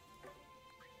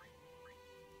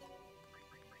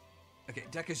 Okay,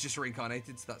 Dekka's just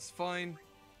reincarnated, so that's fine.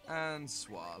 And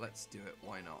Swa, let's do it,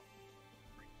 why not?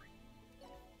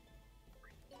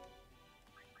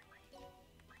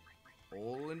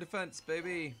 All in defense,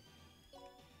 baby.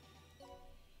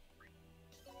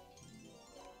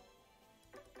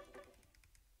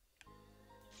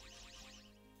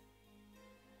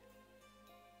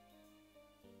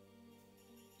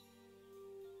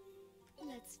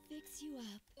 Let's fix you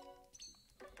up.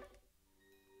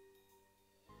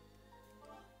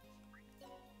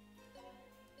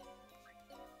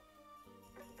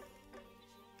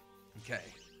 Okay,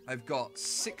 I've got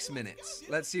 6 minutes.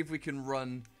 Let's see if we can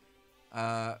run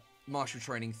martial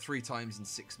training 3 times in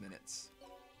 6 minutes.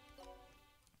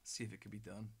 See if it can be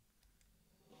done.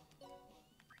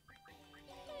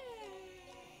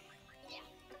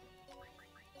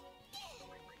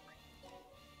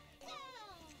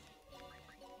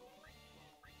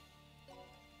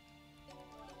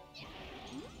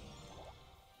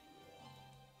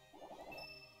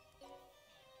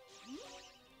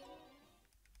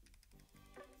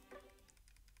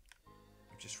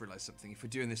 just realised something. If we're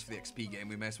doing this for the XP game,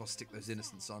 we may as well stick those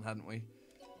innocents on, hadn't we? It'd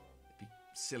be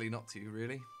silly not to,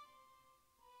 really.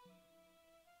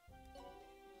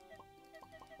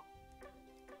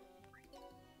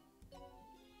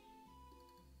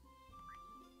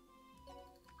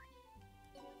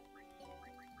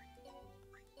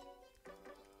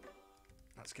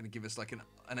 That's going to give us like an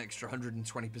extra 120%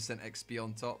 XP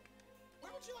on top.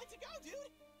 Where would you like to go, dude?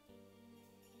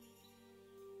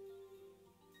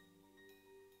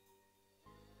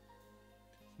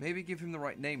 Maybe give him the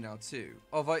right name now too.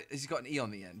 Oh, has he got an E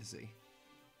on the end, is he?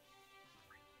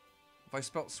 Have I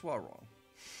spelt swa wrong?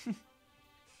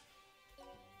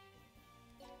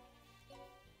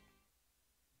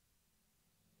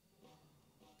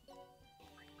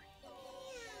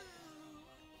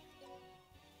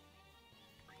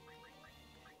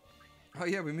 Oh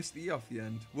yeah, we missed the E off the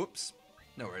end. Whoops.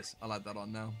 No worries, I'll add that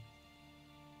on now.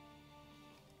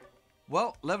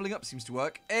 Well, leveling up seems to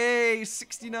work. Hey,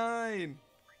 69!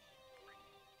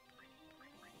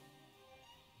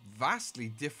 Vastly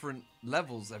different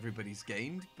levels everybody's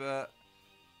gained, but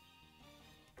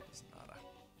doesn't matter.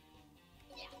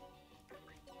 Meow.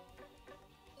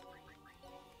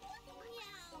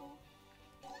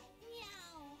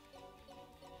 Meow.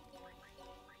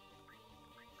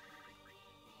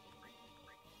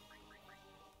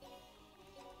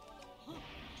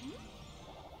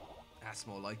 That's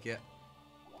more like it.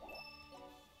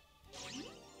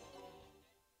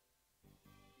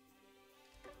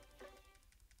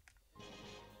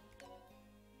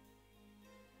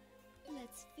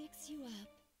 Let's fix you up.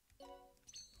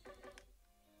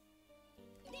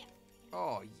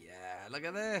 Oh yeah, look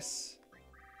at this.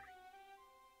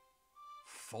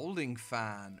 Folding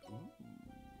fan. Ooh.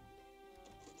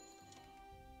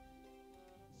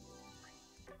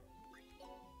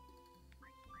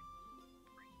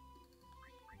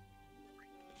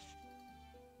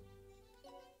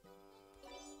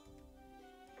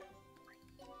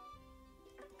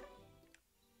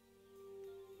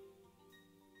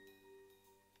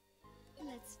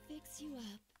 Let's fix you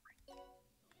up.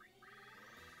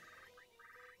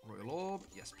 Royal Orb,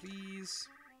 yes please.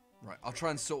 Right, I'll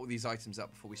try and sort all these items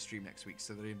out before we stream next week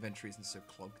so that the inventory isn't so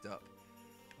clogged up.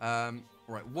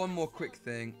 Right, one more quick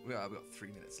thing. We've got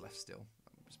 3 minutes left still.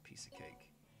 That was a piece of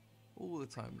cake. All the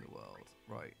time in the world.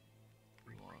 Right,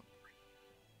 we want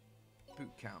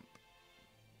boot camp.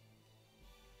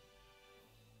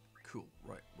 Cool,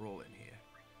 right, we're all in here.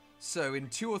 So in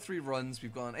 2 or 3 runs,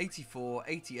 we've gone 84,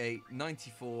 88,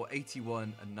 94,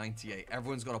 81, and 98.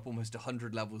 Everyone's got up almost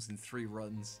 100 levels in 3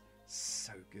 runs.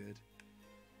 So good.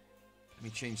 Let me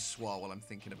change SWA while I'm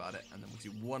thinking about it, and then we'll do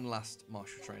one last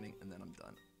martial training, and then I'm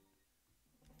done.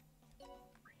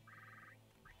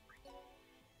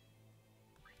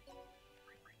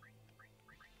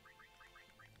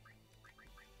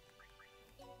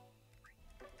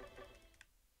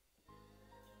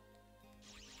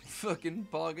 Fucking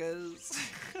boggers.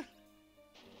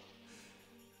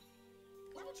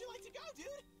 Where would you like to go, dude?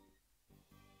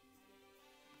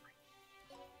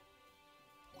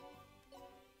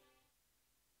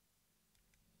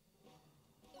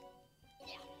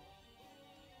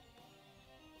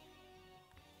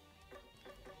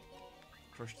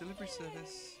 Crush delivery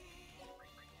service.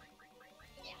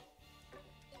 Meow.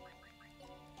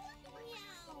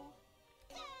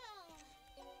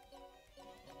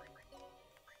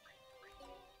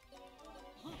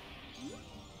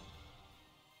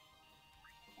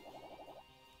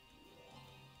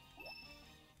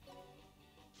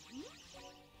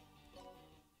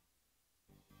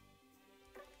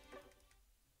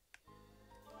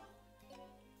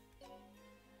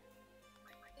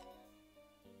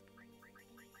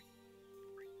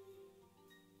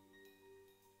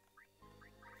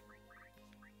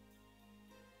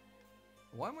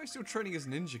 Why am I still training as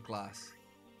ninja class?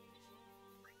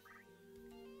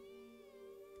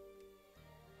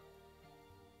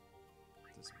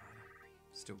 Doesn't matter.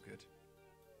 Still good.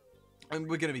 And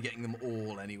we're going to be getting them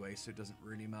all anyway, so it doesn't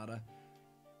really matter.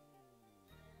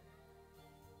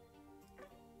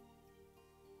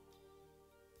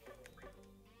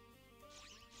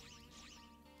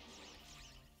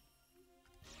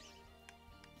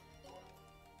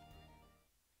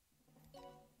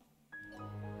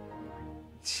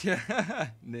 Yeah,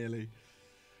 nearly.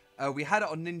 We had it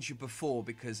on Ninja before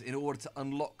because in order to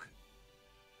unlock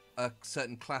a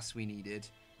certain class we needed,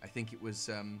 I think it was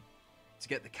to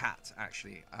get the cat,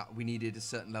 actually, we needed a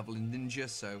certain level in Ninja,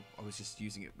 so I was just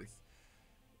using it with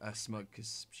Smug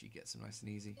because she gets them nice and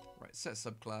easy. Right, set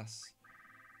subclass.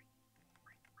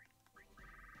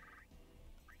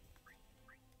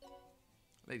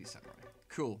 Lady Samurai.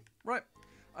 Cool. Right.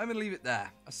 I'm going to leave it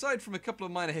there. Aside from a couple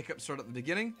of minor hiccups right at the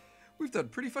beginning, we've done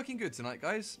pretty fucking good tonight,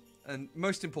 guys. And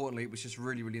most importantly, it was just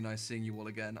really, really nice seeing you all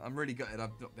again. I'm really gutted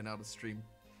I've not been able to stream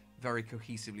very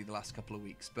cohesively the last couple of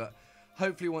weeks. But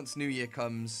hopefully once New Year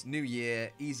comes, New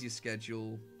Year, easier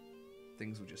schedule,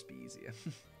 things will just be easier.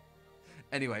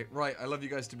 Anyway, right, I love you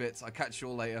guys to bits. I'll catch you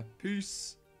all later.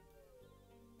 Peace.